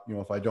God, you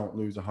know, if I don't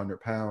lose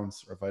 100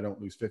 pounds or if I don't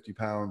lose 50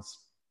 pounds,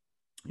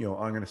 you know,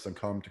 I'm going to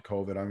succumb to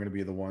COVID. I'm going to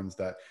be the ones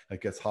that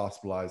gets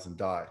hospitalized and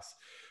dies.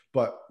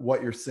 But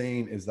what you're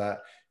saying is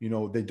that, you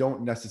know, they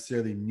don't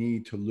necessarily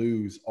need to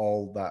lose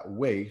all that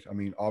weight. I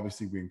mean,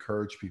 obviously we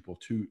encourage people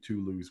to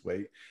lose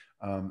weight.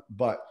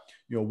 But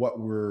you know,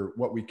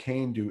 what we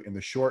can do in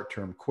the short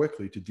term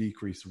quickly to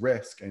decrease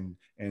risk, and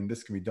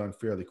this can be done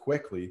fairly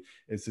quickly,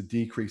 is to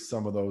decrease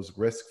some of those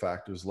risk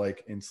factors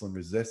like insulin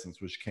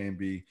resistance, which can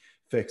be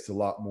fixed a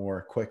lot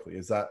more quickly.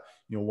 Is that,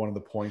 you know, one of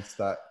the points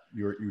that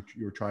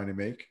you're trying to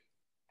make?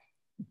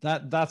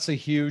 That's a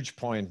huge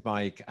point,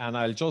 Mike. And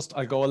I'll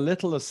go a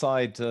little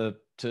aside to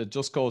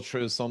just go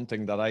through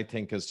something that I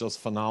think is just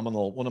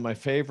phenomenal. One of my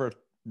favorite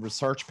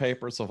research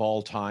papers of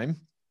all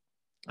time,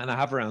 and I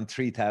have around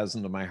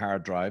 3,000 on my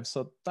hard drive,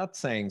 so that's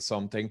saying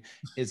something,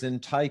 is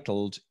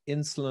entitled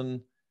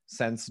Insulin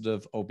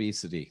Sensitive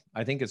Obesity.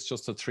 I think it's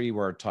just a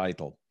 3-word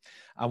title.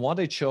 And what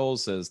it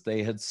shows is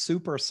they had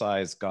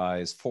supersized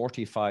guys,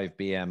 45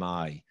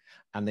 BMI,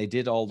 and they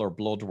did all their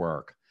blood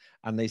work.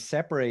 And they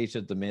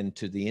separated them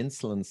into the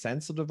insulin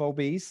sensitive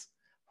obese,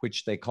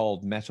 which they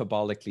called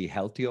metabolically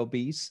healthy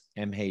obese,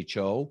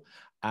 MHO,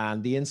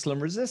 and the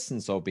insulin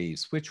resistance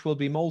obese, which will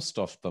be most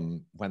of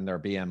them when they're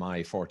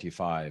BMI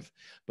 45.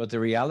 But the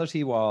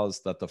reality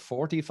was that the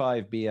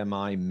 45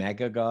 BMI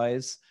mega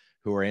guys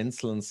who are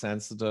insulin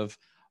sensitive,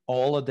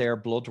 all of their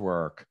blood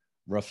work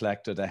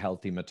reflected a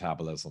healthy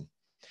metabolism.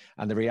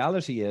 And the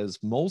reality is,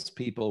 most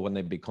people, when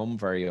they become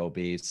very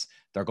obese,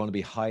 they're going to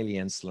be highly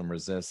insulin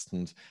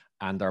resistant,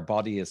 and their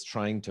body is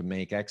trying to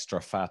make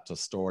extra fat to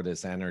store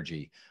this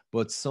energy.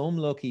 But some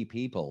lucky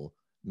people,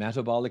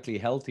 metabolically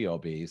healthy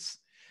obese,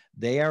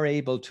 they are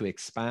able to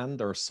expand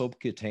their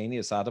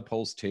subcutaneous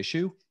adipose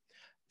tissue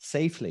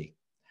safely,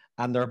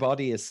 and their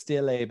body is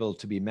still able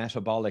to be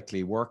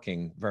metabolically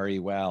working very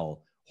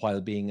well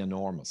while being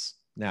enormous.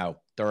 Now,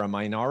 they're a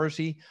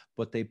minority,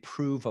 but they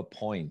prove a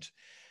point.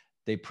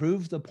 They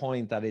prove the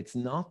point that it's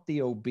not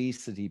the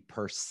obesity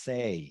per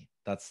se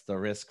that's the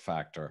risk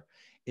factor.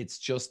 It's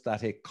just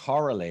that it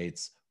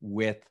correlates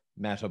with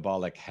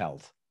metabolic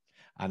health.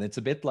 And it's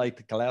a bit like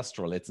the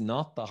cholesterol. It's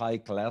not the high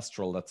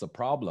cholesterol that's a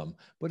problem,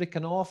 but it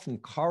can often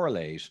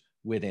correlate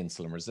with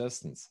insulin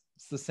resistance.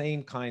 It's the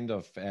same kind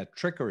of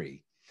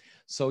trickery.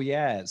 So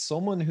yeah,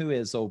 someone who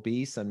is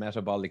obese and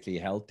metabolically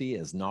healthy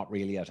is not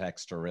really at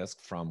extra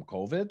risk from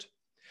COVID.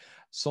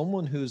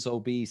 Someone who's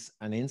obese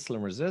and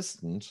insulin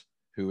resistant,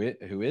 who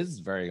is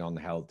very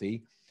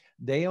unhealthy,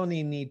 they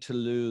only need to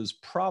lose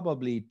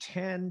probably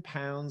 10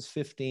 pounds,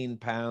 15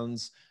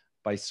 pounds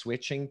by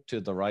switching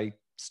to the right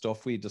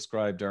stuff we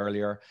described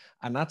earlier.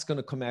 And that's going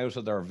to come out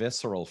of their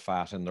visceral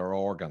fat in their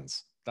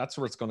organs. That's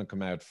where it's going to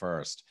come out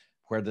first,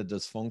 where the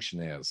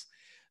dysfunction is.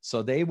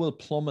 So they will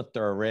plummet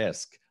their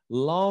risk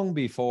long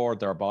before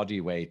their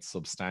body weight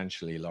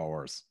substantially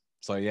lowers.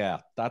 So yeah,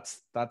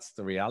 that's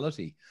the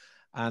reality.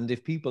 And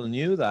if people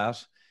knew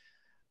that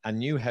and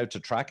knew how to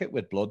track it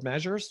with blood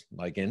measures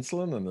like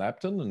insulin and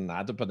leptin and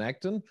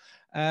adiponectin,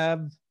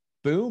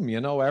 boom, you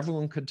know,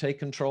 everyone could take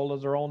control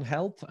of their own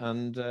health,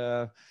 and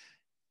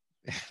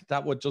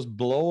that would just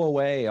blow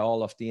away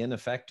all of the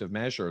ineffective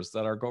measures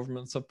that our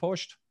governments have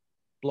pushed.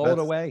 Blow it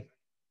away.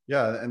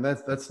 Yeah, and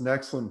that's an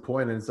excellent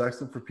point, and it's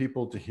excellent for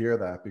people to hear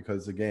that,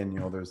 because again, you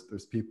know,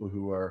 there's people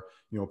who are,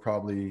 you know,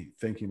 probably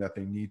thinking that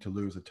they need to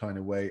lose a ton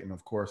of weight, and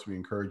of course we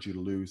encourage you to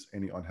lose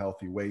any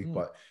unhealthy weight,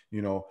 but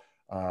you know,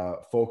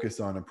 focus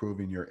on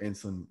improving your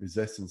insulin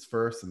resistance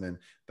first, and then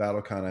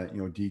that'll kind of,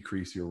 you know,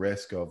 decrease your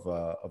risk of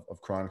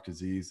chronic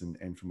disease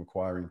and from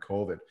acquiring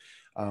COVID.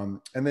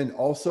 And then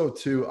also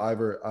too,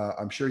 Ivor,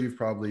 I'm sure you've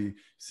probably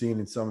seen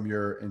in some of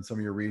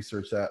your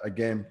research that,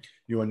 again,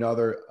 you know,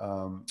 another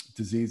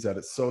disease that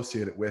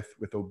associated with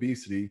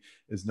obesity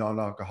is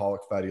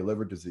non-alcoholic fatty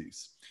liver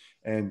disease.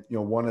 And you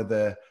know, one of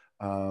the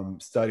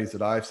studies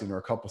that I've seen, or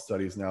a couple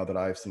studies now that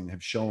I've seen,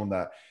 have shown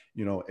that,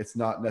 you know, it's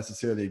not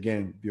necessarily,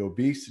 again, the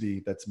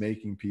obesity that's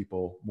making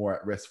people more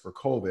at risk for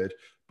COVID,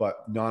 but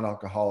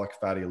non-alcoholic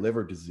fatty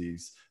liver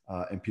disease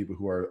in people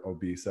who are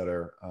obese that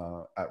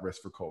are at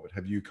risk for COVID.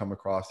 Have you come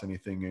across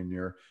anything in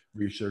your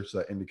research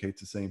that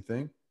indicates the same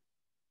thing?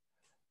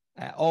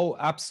 Oh,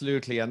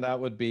 absolutely. And that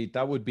would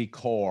be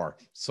core.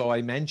 So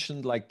I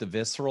mentioned like the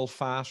visceral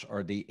fat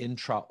or the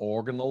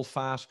intraorganal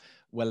fat.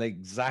 Well,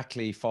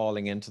 exactly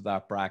falling into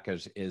that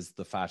bracket is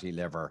the fatty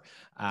liver.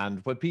 And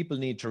what people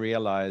need to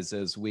realize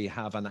is we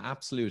have an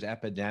absolute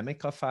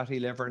epidemic of fatty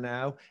liver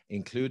now,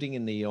 including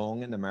in the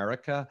young in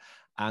America.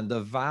 And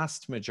the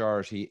vast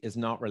majority is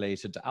not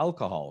related to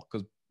alcohol,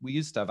 because we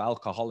used to have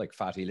alcoholic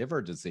fatty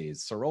liver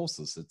disease,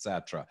 cirrhosis,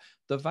 etc.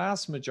 The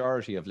vast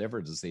majority of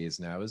liver disease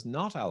now is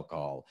not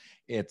alcohol.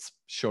 It's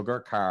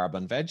sugar, carb,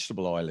 and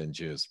vegetable oil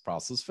induced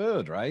processed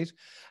food, right?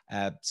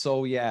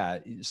 So yeah,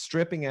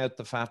 stripping out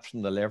the fat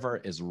from the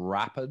liver is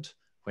rapid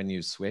when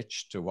you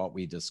switch to what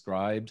we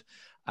described.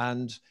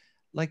 And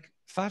like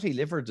fatty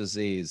liver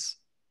disease,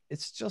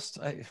 it's just,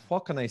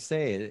 what can I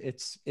say?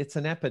 It's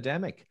an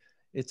epidemic.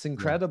 It's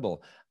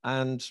incredible.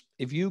 Yeah. And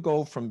if you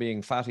go from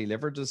being fatty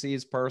liver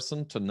disease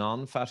person to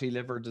non-fatty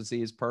liver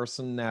disease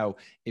person, now,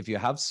 if you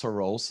have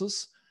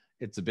cirrhosis,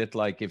 it's a bit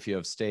like if you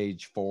have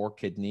stage 4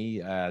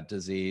 kidney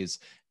disease,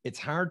 it's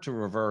hard to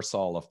reverse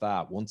all of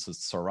that once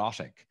it's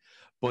cirrhotic.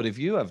 But if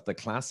you have the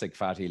classic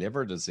fatty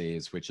liver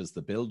disease, which is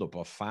the buildup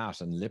of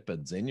fat and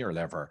lipids in your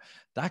liver,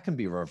 that can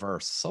be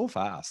reversed so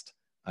fast.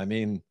 I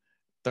mean,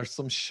 there's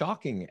some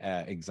shocking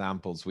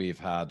examples we've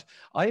had.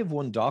 I have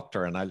one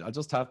doctor, and I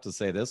just have to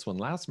say this one.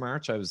 Last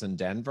March, I was in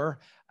Denver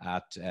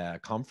at a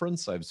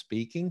conference. I was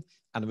speaking,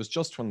 and it was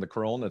just when the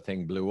Corona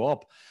thing blew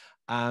up.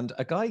 And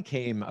a guy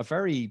came, a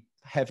very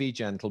heavy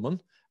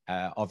gentleman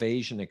of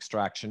Asian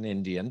extraction,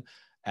 Indian,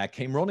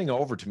 came running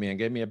over to me and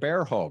gave me a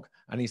bear hug.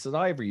 And he said,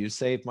 "Ivor, you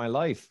saved my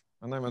life."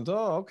 And I went,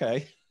 "Oh,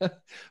 okay."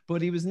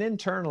 But he was an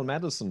internal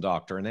medicine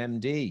doctor, an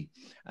MD.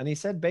 And he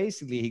said,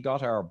 basically, he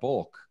got our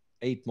book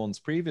 8 months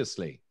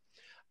previously,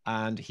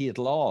 and he had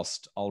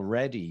lost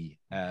already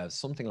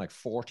something like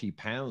 40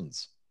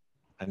 pounds,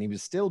 and he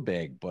was still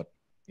big, but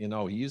You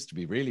know, he used to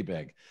be really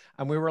big.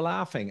 And we were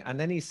laughing. And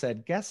then he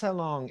said, guess how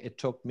long it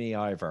took me,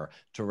 Ivor,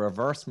 to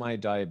reverse my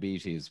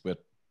diabetes with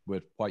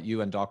what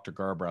you and Dr.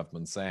 Gerber have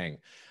been saying.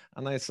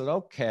 And I said,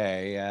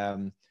 okay,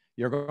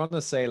 you're going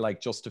to say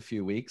like just a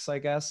few weeks, I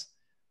guess.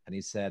 And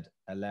he said,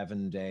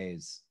 11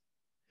 days.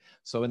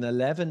 So in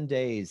 11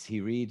 days,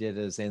 he redid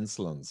his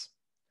insulins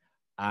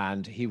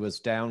and he was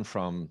down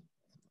from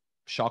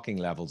shocking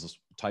levels of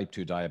type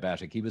 2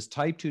 diabetic. He was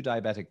type 2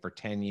 diabetic for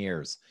 10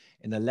 years.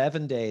 In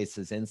 11 days,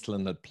 his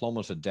insulin had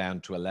plummeted down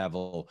to a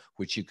level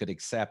which you could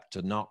accept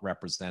to not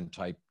represent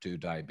type 2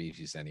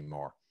 diabetes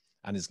anymore.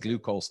 And his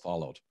glucose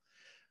followed.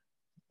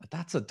 But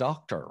that's a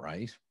doctor,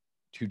 right?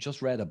 Who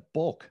just read a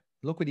book.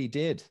 Look what he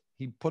did.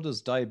 He put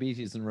his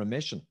diabetes in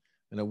remission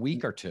in a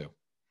week or two.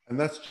 And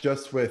that's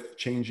just with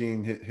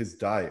changing his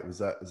diet. Is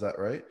that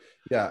right?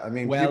 Yeah. I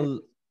mean, Well,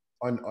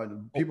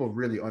 people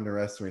really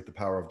underestimate the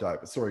power of diet.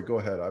 But sorry, go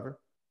ahead, Ivor.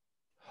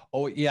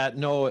 oh yeah,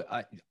 no,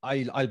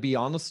 I'll be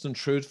honest and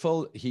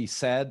truthful. He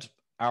said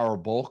our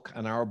book,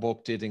 and our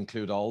book did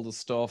include all the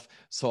stuff.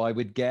 So I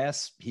would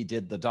guess he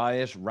did the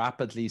diet,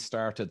 rapidly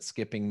started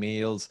skipping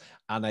meals,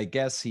 and I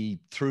guess he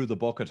threw the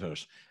book at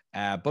it.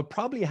 But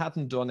probably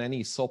hadn't done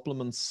any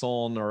supplements,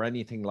 son, or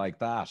anything like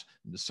that.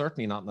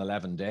 Certainly not in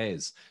 11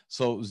 days.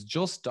 So it was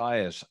just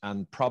diet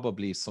and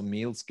probably some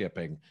meal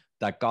skipping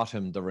that got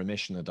him the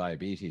remission of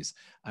diabetes.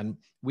 And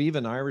we have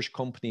an Irish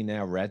company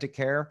now,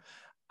 Redicare,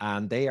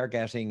 and they are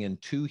getting in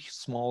 2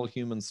 small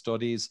human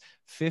studies,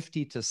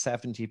 50 to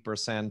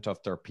 70%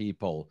 of their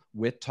people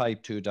with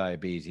type 2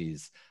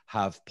 diabetes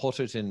have put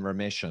it in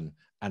remission,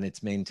 and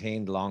it's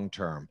maintained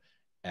long-term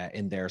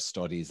in their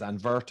studies. And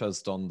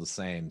Verta's done the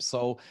same.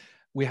 So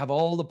we have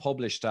all the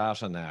published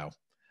data now.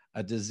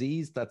 A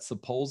disease that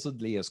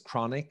supposedly is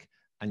chronic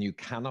and you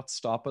cannot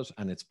stop it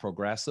and it's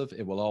progressive,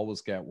 it will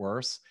always get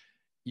worse.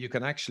 You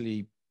can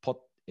actually put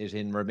it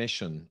in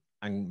remission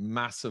and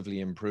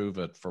massively improve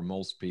it for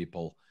most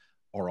people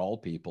or all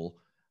people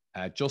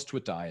just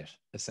with diet.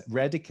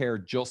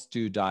 Redicare just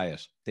do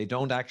diet. They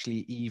don't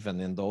actually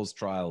even in those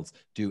trials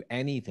do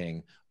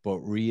anything but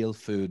real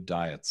food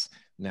diets.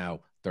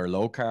 Now, they're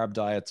low carb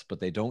diets, but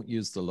they don't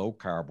use the low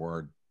carb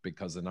word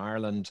because in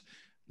Ireland,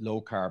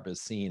 low carb is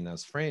seen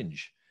as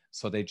fringe.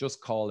 So they just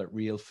call it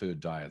real food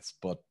diets,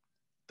 but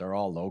they're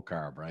all low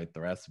carb, right? The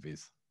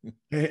recipes.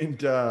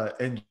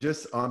 And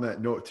just on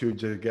that note too,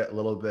 to get a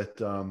little bit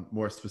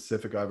more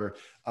specific, Ivor,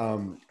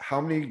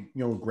 how many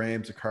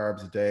grams of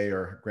carbs a day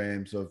or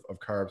grams of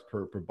carbs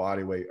per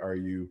body weight are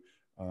you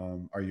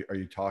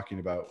talking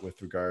about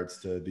with regards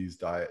to these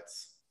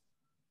diets?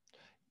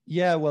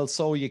 Yeah, well,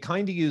 so you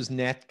kind of use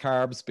net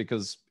carbs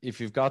because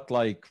if you've got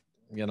like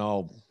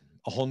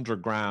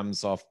 100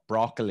 grams of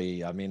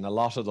broccoli, I mean, a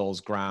lot of those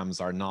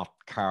grams are not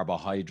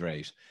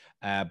carbohydrate.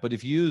 But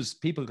if you use,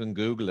 people can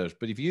Google it,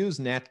 but if you use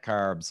net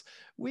carbs,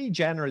 we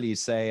generally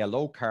say a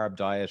low carb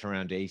diet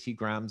around 80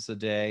 grams a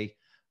day,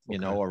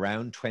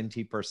 around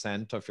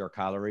 20% of your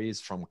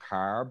calories from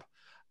carb.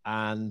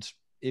 And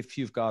if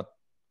you've got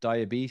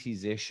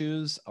diabetes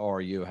issues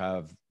or you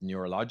have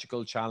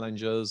neurological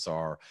challenges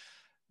or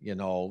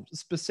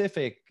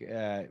specific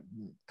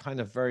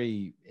kind of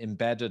very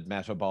embedded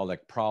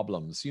metabolic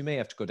problems, you may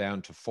have to go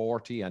down to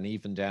 40 and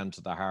even down to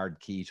the hard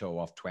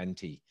keto of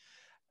 20.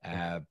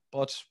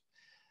 But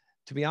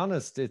to be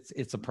honest,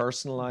 it's a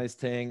personalized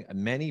thing.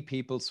 Many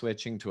people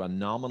switching to a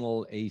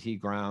nominal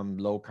 80-gram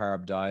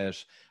low-carb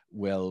diet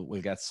will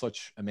get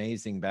such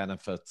amazing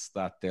benefits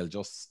that they'll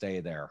just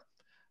stay there.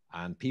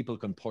 And people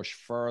can push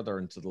further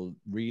into the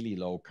really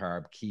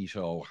low-carb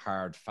keto,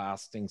 hard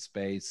fasting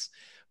space.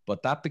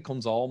 But that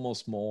becomes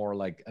almost more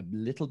like a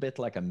little bit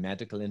like a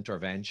medical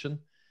intervention.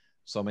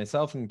 So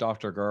myself and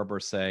Dr. Gerber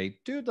say,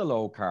 do the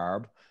low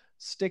carb,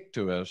 stick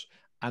to it,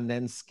 and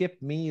then skip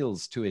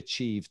meals to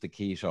achieve the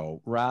keto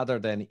rather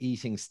than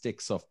eating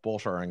sticks of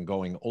butter and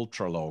going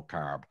ultra low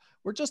carb.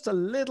 We're just a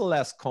little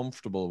less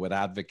comfortable with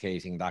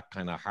advocating that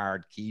kind of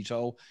hard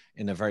keto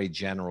in a very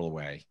general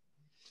way.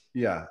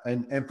 Yeah.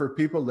 And for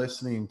people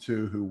listening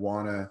to who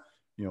want to,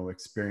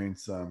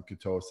 experience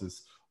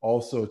ketosis,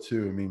 also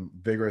too, I mean,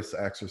 vigorous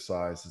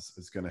exercise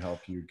is going to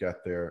help you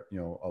get there,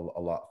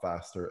 a lot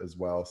faster as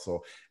well.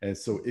 So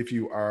if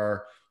you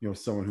are,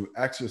 someone who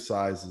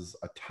exercises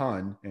a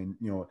ton and,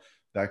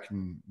 that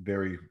can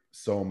vary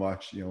so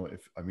much,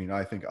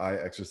 I think I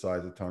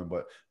exercise a ton,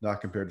 but not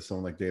compared to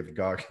someone like David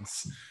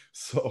Goggins.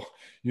 So,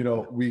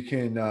 you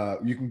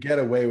can get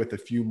away with a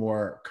few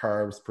more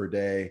carbs per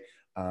day,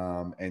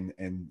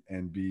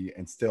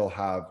 and still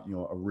have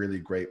a really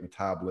great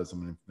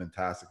metabolism and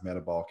fantastic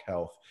metabolic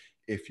health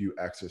if you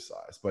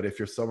exercise. But if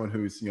you're someone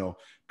who's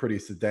pretty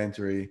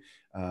sedentary,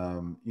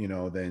 then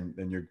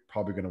you're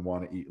probably going to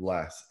want to eat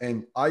less.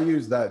 And I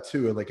use that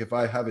too. Like if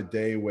I have a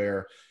day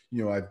where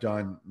I've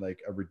done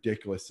like a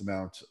ridiculous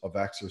amount of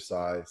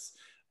exercise,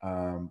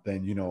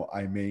 then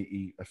I may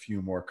eat a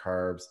few more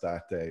carbs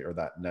that day or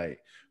that night.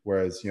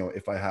 Whereas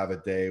if I have a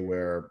day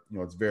where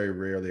it's very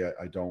rarely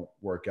I don't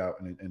work out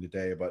in a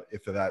day, but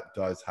if that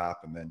does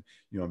happen, then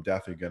I'm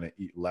definitely going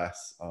to eat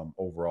less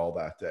overall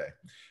that day.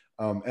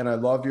 And I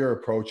love your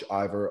approach,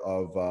 Ivor,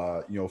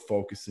 of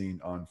focusing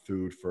on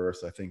food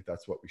first. I think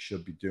that's what we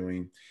should be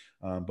doing.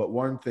 But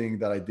one thing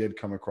that I did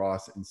come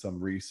across in some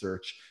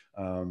research,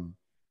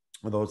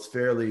 although it's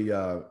fairly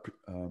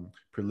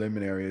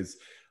preliminary, is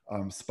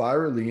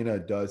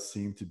spirulina does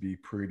seem to be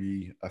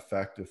pretty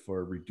effective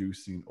for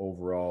reducing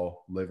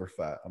overall liver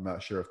fat. I'm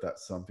not sure if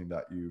that's something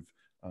that you've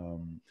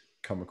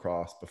come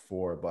across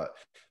before, but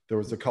there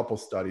was a couple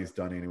studies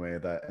done anyway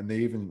that, and they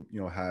even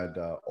had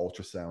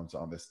ultrasounds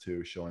on this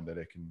too, showing that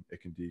it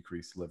can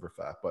decrease liver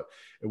fat. But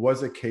it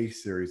was a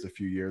case series a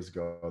few years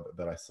ago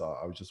that I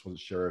saw. I just wasn't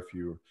sure if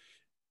you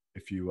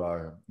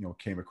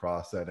came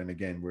across that. And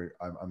again,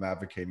 I'm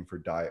advocating for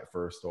diet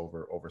first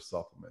over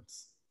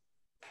supplements.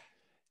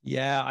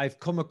 Yeah, I've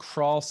come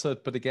across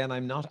it, but again,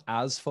 I'm not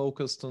as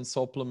focused on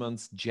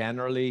supplements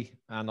generally.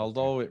 And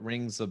although it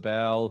rings a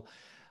bell,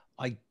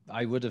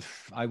 I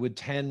would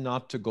tend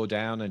not to go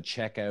down and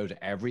check out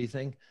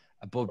everything.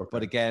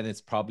 But again,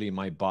 it's probably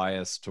my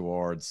bias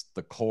towards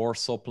the core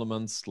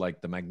supplements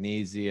like the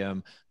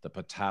magnesium, the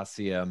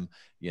potassium,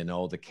 the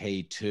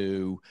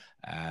K2,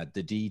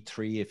 the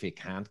D3 if you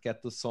can't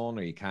get the sun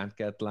or you can't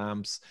get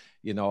lamps.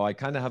 I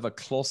kind of have a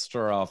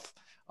cluster of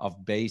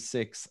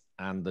basics,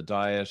 and the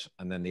diet,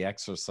 and then the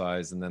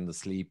exercise, and then the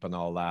sleep and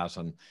all that.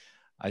 And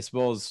I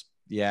suppose,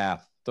 yeah,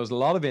 there's a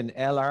lot of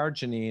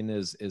L-arginine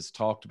is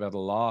talked about a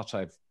lot.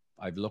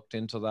 I've looked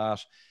into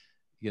that,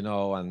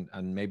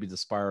 and maybe the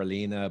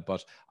spirulina,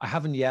 but I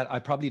haven't yet. I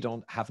probably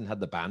haven't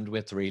had the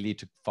bandwidth really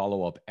to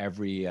follow up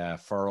every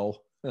furrow.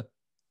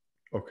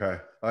 Okay,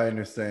 I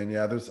understand.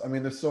 Yeah,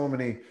 there's so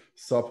many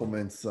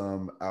supplements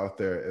out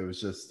there. It was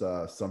just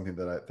something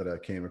that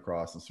I came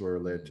across and sort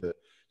of related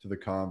to the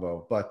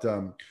combo. But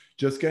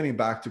just getting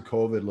back to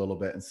COVID a little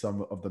bit and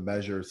some of the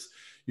measures,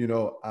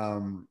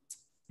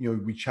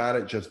 we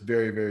chatted just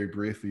very, very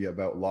briefly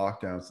about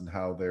lockdowns and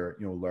how they're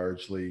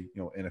largely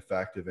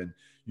ineffective. And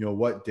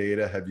what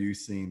data have you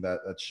seen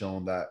that's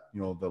shown that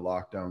the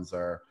lockdowns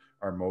are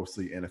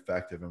mostly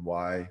ineffective, and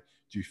why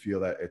do you feel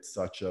that it's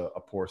such a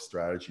poor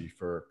strategy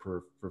for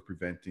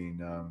preventing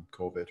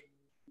COVID?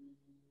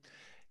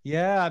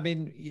 Yeah, I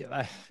mean,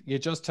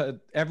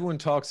 everyone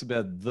talks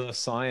about the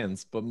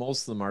science, but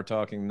most of them are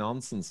talking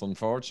nonsense,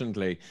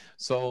 unfortunately.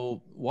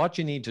 So what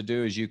you need to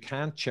do is you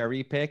can't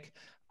cherry pick.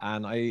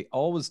 And I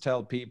always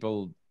tell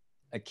people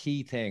a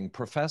key thing,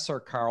 Professor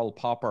Karl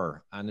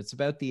Popper, and it's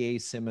about the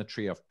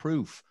asymmetry of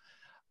proof.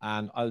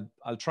 And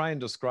I'll try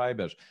and describe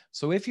it.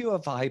 So if you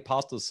have a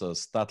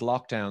hypothesis that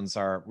lockdowns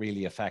are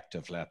really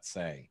effective, let's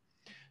say,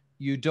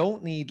 you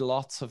don't need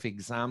lots of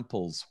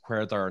examples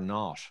where they're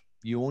not.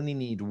 You only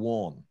need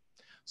one.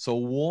 So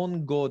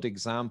one good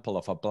example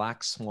of a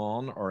black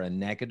swan or a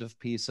negative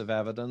piece of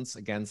evidence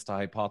against a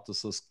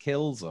hypothesis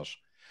kills it.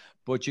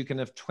 But you can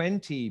have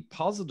 20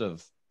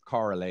 positive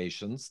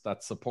correlations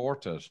that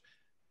support it,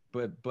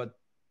 but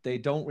they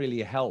don't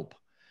really help.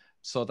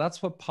 So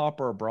that's what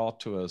Popper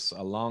brought to us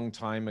a long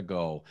time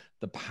ago.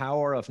 The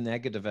power of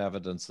negative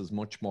evidence is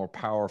much more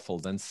powerful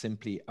than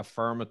simply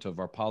affirmative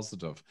or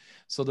positive.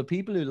 So the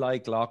people who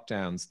like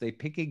lockdowns, they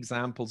pick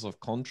examples of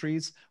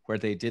countries where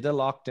they did a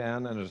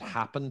lockdown and it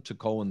happened to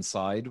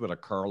coincide with a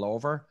curl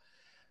over.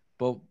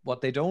 But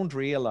what they don't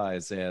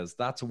realize is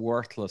that's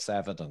worthless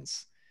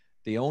evidence.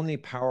 The only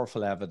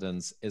powerful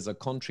evidence is a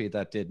country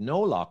that did no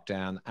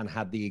lockdown and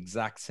had the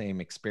exact same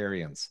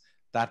experience.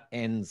 That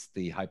ends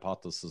the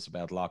hypothesis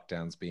about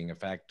lockdowns being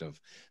effective.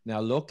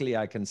 Now, luckily,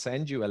 I can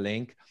send you a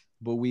link,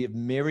 but we have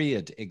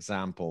myriad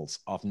examples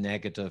of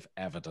negative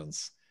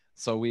evidence.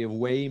 So we have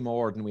way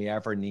more than we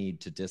ever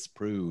need to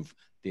disprove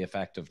the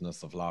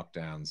effectiveness of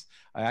lockdowns.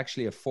 I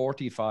actually have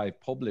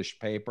 45 published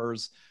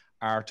papers,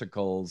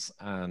 articles,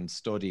 and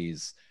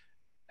studies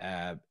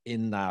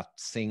in that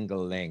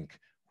single link,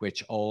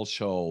 which all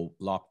show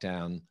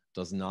lockdown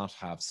does not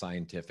have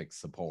scientific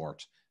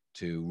support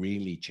to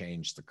really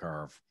change the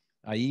curve.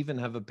 I even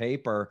have a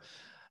paper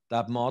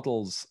that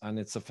models, and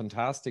it's a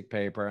fantastic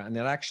paper, and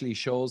it actually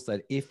shows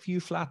that if you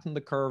flatten the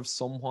curve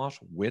somewhat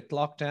with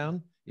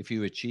lockdown, if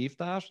you achieve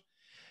that,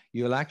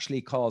 you'll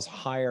actually cause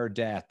higher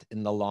death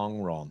in the long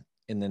run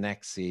in the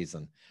next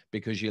season,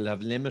 because you'll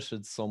have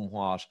limited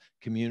somewhat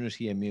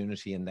community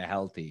immunity in the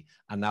healthy,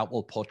 and that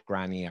will put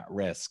granny at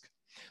risk.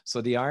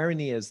 So the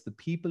irony is the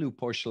people who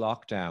push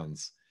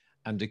lockdowns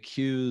and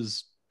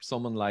accuse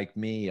someone like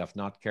me of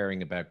not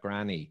caring about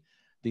granny,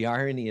 the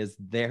irony is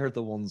they're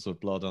the ones with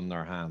blood on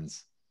their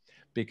hands,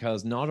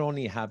 because not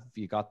only have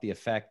you got the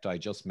effect I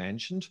just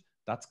mentioned,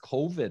 that's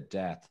COVID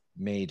death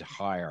made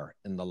higher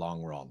in the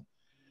long run,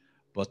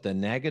 but the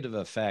negative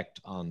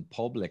effect on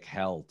public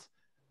health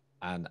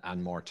and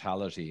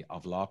mortality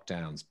of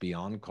lockdowns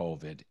beyond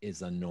COVID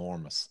is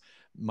enormous.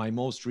 My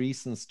most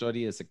recent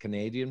study is a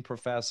Canadian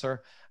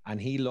professor,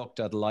 and he looked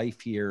at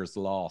life years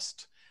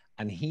lost.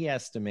 And he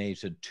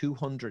estimated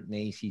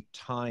 280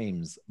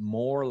 times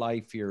more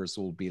life years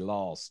will be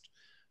lost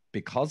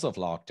because of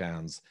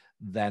lockdowns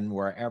than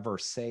were ever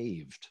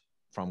saved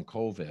from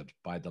COVID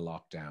by the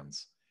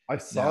lockdowns. I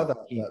saw Now,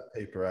 that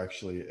paper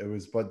actually. It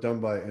was but done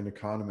by an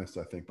economist,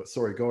 I think. But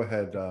sorry, go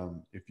ahead.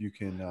 If you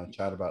can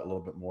chat about it a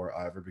little bit more,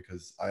 Ivor,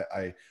 because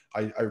I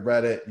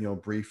read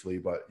it, briefly,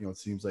 but it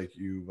seems like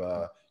you've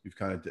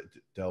kind of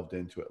delved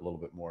into it a little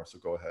bit more. So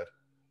go ahead.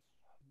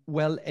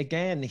 well,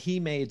 again, he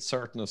made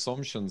certain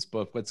assumptions,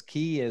 but what's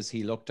key is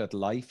he looked at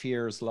life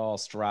years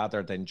lost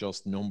rather than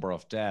just number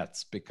of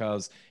deaths.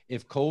 Because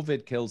if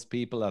COVID kills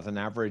people at an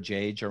average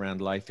age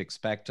around life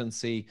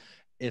expectancy,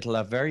 it'll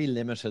have very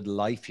limited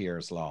life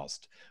years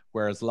lost.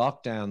 Whereas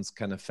lockdowns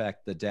can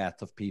affect the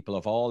death of people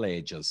of all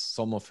ages,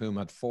 some of whom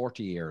had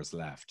 40 years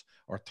left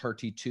or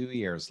 32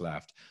 years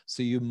left.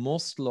 So you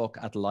must look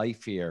at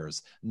life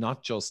years,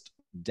 not just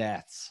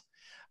deaths.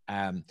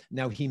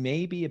 Now, he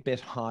may be a bit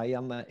high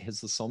on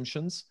his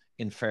assumptions,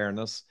 in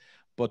fairness,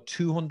 but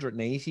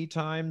 280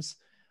 times,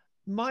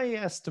 my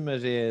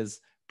estimate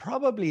is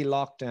probably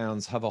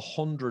lockdowns have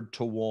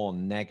 100-to-1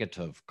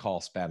 negative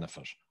cost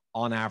benefit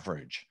on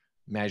average,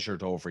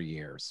 measured over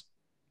years.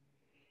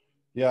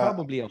 Yeah.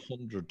 Probably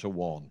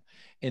 100-to-1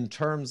 in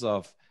terms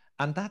of,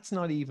 and that's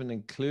not even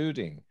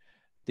including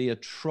the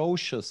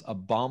atrocious,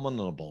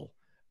 abominable,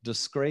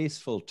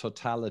 disgraceful,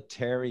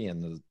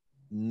 totalitarian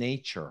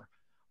nature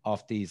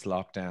of these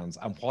lockdowns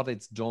and what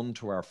it's done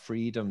to our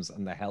freedoms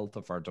and the health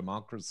of our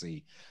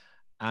democracy.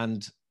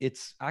 And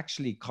it's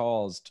actually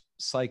caused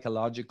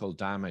psychological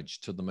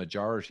damage to the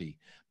majority,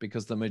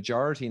 because the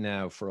majority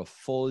now for a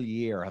full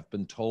year have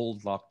been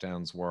told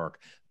lockdowns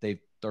work.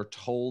 They're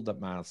told that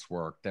masks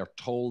work. They're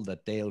told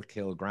that they'll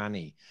kill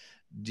granny.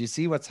 Do you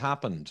see what's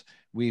happened?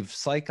 We've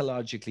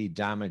psychologically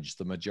damaged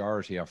the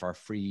majority of our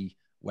free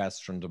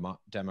Western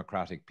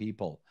democratic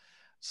people.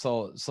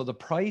 So the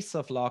price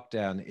of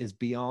lockdown is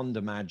beyond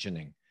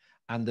imagining.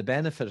 And the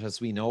benefit,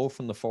 as we know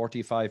from the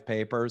 45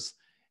 papers,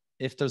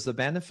 if there's a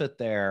benefit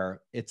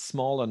there, it's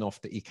small enough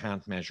that you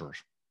can't measure it.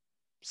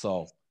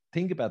 So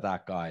think about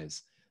that,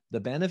 guys. The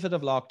benefit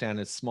of lockdown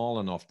is small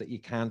enough that you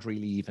can't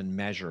really even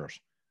measure it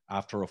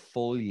after a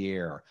full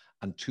year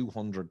and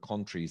 200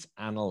 countries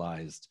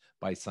analyzed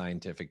by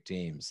scientific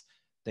teams.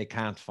 They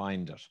can't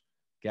find it.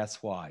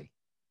 Guess why?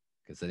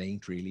 Because it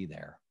ain't really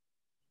there.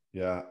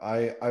 Yeah,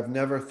 I've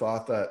never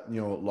thought that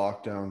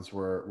lockdowns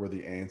were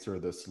the answer,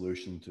 the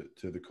solution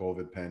to the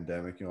COVID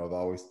pandemic. I've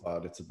always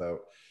thought it's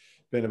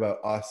been about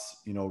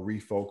us,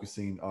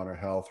 refocusing on our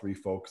health,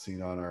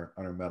 refocusing on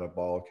our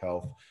metabolic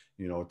health,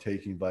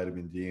 taking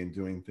vitamin D and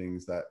doing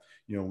things that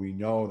we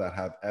know that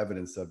have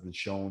evidence that have been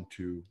shown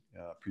to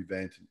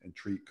prevent and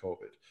treat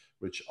COVID,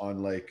 which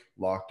unlike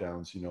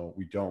lockdowns,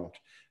 we don't.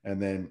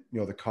 And then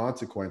the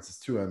consequences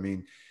too. I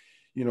mean,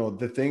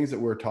 the things that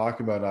we're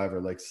talking about,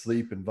 Ivor, like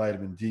sleep and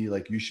vitamin D,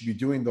 like you should be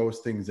doing those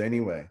things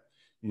anyway.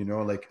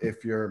 Like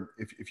if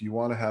you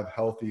want to have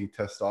healthy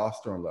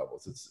testosterone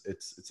levels,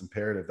 it's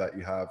imperative that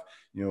you have,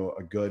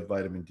 a good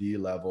vitamin D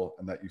level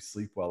and that you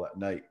sleep well at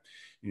night,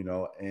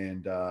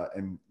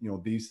 and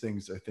these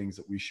things are things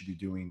that we should be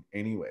doing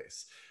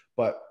anyways.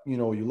 But,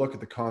 you look at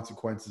the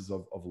consequences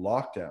of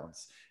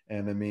lockdowns,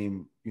 and I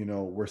mean,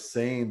 we're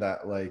saying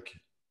that like,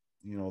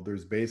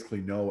 there's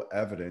basically no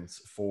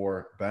evidence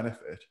for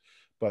benefit,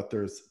 but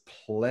there's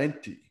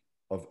plenty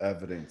of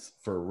evidence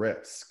for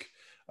risk.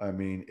 I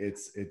mean,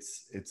 it's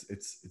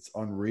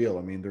unreal.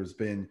 I mean, there's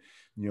been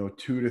 2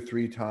 to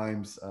 3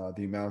 times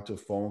the amount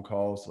of phone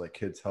calls, like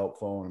Kids Help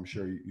Phone. I'm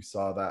sure you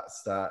saw that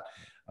stat.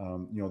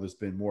 There's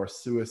been more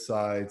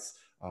suicides.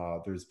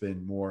 There's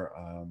been more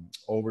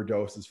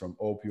overdoses from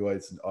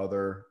opioids and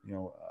other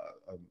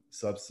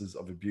substances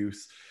of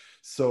abuse.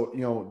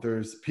 So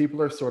there's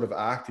people are sort of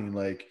acting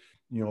like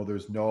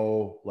there's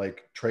no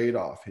like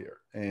trade-off here,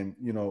 and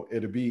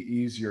it'd be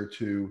easier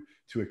to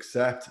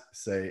accept,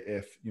 say,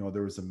 if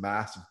there was a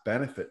massive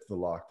benefit to the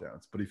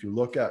lockdowns. But if you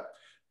look at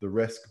the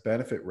risk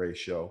benefit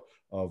ratio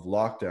of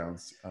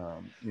lockdowns,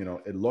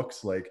 it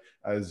looks like,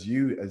 as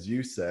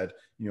you said,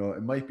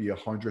 it might be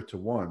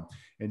 100-to-1.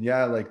 And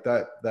yeah, like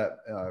that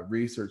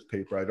research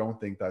paper, I don't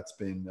think that's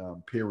been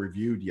peer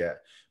reviewed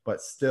yet,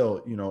 but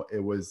still, it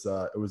was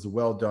a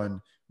well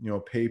done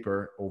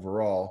paper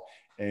overall.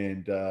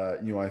 And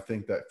I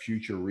think that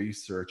future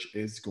research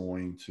is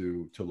going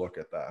to look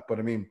at that. But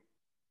I mean,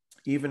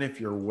 even if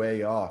you're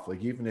way off,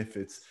 like even if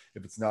it's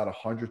not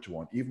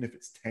 100-to-1, even if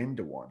it's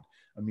 10-to-1,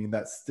 I mean,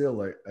 that's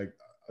still a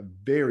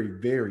very,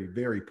 very,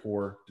 very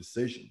poor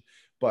decision.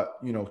 But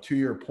to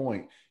your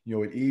point,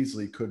 it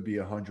easily could be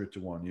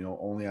 100-to-1.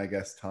 Only I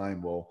guess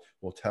time will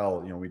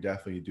tell. We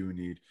definitely do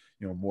need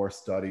more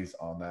studies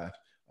on that,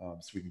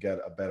 so we can get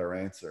a better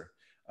answer.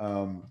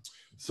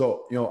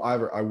 So,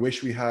 Ivor, I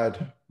wish we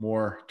had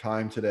more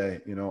time today.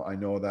 I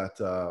know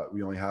that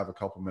we only have a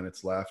couple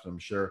minutes left. I'm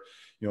sure,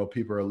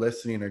 people are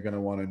listening are going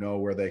to want to know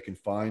where they can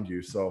find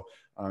you. So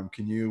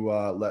can you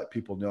let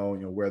people know,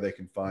 where they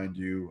can find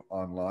you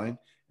online,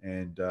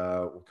 and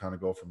we'll kind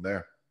of go from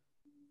there.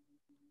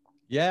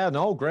 Yeah,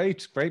 no,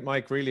 great,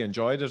 Mike. Really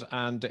enjoyed it.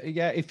 And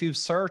yeah, if you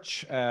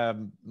search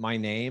my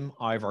name,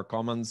 Ivor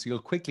Cummins, you'll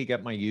quickly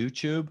get my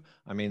YouTube.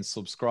 I mean,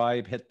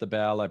 subscribe, hit the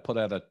bell. I put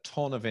out a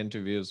ton of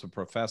interviews with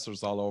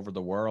professors all over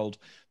the world,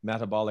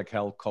 metabolic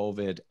health,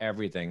 COVID,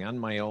 everything, and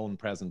my own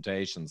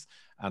presentations,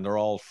 and they're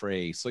all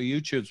free. So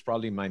YouTube's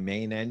probably my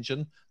main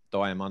engine,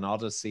 though I'm on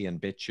Odyssey and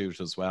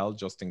BitChute as well,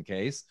 just in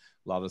case.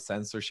 A lot of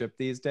censorship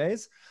these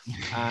days.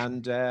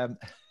 And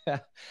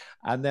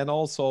and then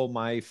also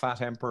my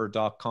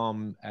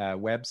fatemperor.com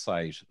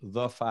website,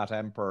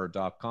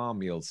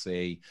 thefatemperor.com, you'll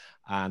see.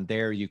 And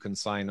there you can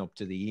sign up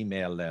to the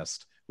email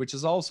list, which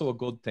is also a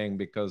good thing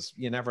because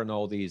you never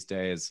know these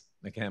days,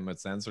 again, with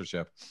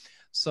censorship.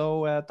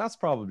 So that's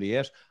probably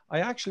it.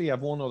 I actually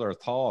have one other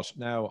thought.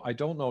 Now, I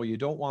don't know, you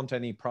don't want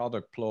any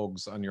product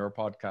plugs on your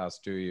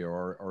podcast, do you?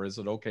 Or is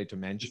it okay to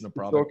mention a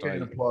product? It's okay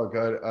to plug.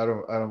 I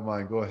don't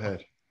mind. Go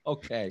ahead.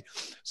 Okay,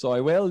 so I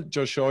will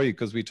just show you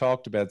because we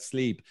talked about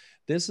sleep.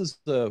 This is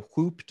the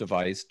Whoop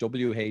device,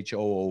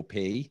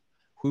 WHOOP,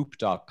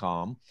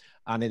 whoop.com,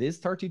 and it is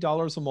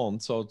 $30 a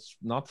month. So it's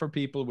not for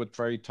people with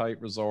very tight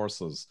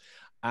resources.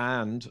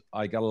 And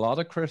I got a lot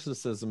of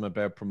criticism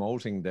about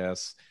promoting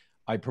this.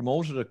 I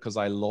promoted it because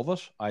I love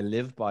it. I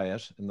live by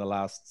it in the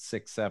last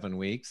 6-7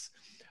 weeks.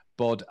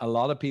 But a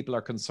lot of people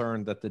are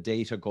concerned that the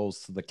data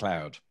goes to the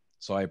cloud.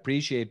 So I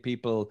appreciate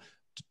people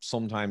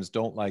sometimes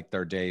don't like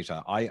their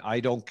data. I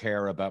don't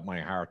care about my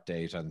heart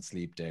data and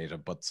sleep data,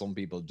 but some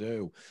people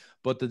do.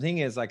 But the thing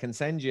is, I can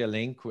send you a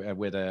link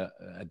with a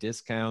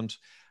discount,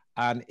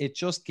 and it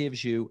just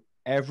gives you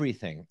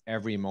everything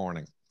every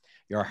morning.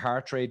 Your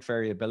heart rate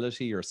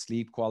variability, your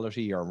sleep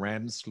quality, your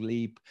REM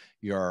sleep,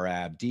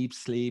 your deep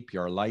sleep,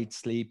 your light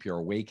sleep,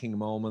 your waking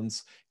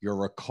moments, your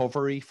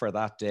recovery for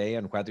that day,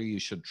 and whether you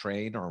should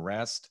train or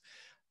rest.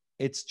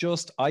 It's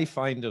just, I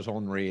find it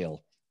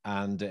unreal.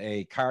 And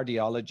a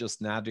cardiologist,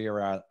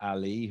 Nadir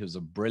Ali, who's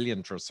a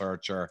brilliant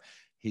researcher,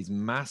 he's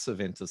massive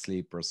into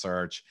sleep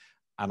research.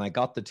 And I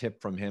got the tip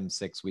from him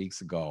 6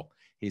 weeks ago.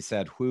 He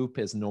said Whoop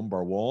is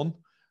number one.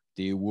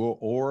 The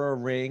Aura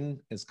Ring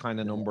is kind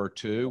of number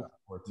two.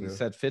 He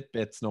said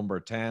Fitbit's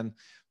number 10.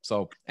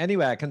 So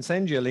anyway, I can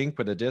send you a link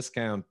with a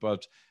discount,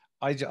 but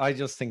I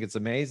just think it's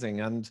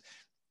amazing. And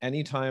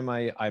anytime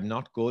I'm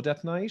not good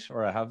at night,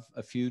 or I have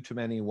a few too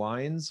many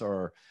wines,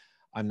 or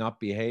I'm not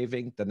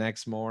behaving, the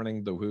next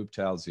morning the Whoop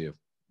tells you,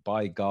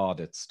 by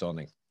God, it's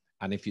stunning.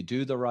 And if you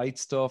do the right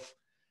stuff,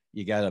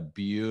 you get a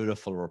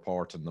beautiful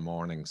report in the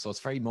morning. So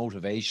it's very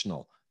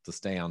motivational to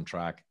stay on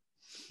track.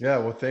 Yeah,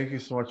 well, thank you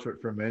so much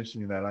for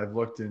mentioning that. I've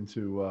looked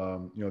into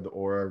the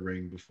Aura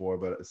Ring before,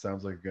 but it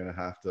sounds like you're gonna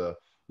have to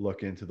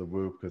look into the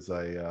Whoop because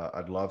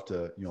I'd love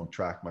to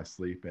track my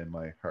sleep and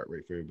my heart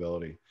rate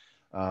variability.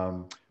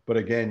 But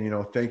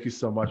again, thank you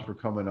so much for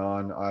coming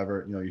on,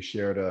 Ivor. You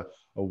shared a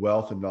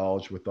wealth of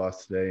knowledge with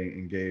us today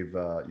and gave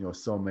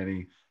so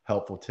many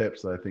helpful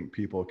tips that I think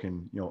people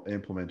can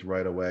implement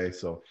right away.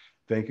 So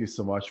thank you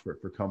so much for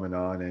coming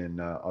on,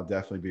 and I'll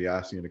definitely be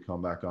asking you to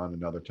come back on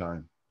another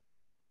time.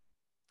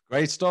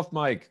 Great stuff,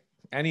 Mike.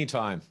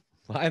 Anytime.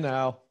 Bye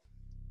now.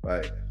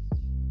 Bye.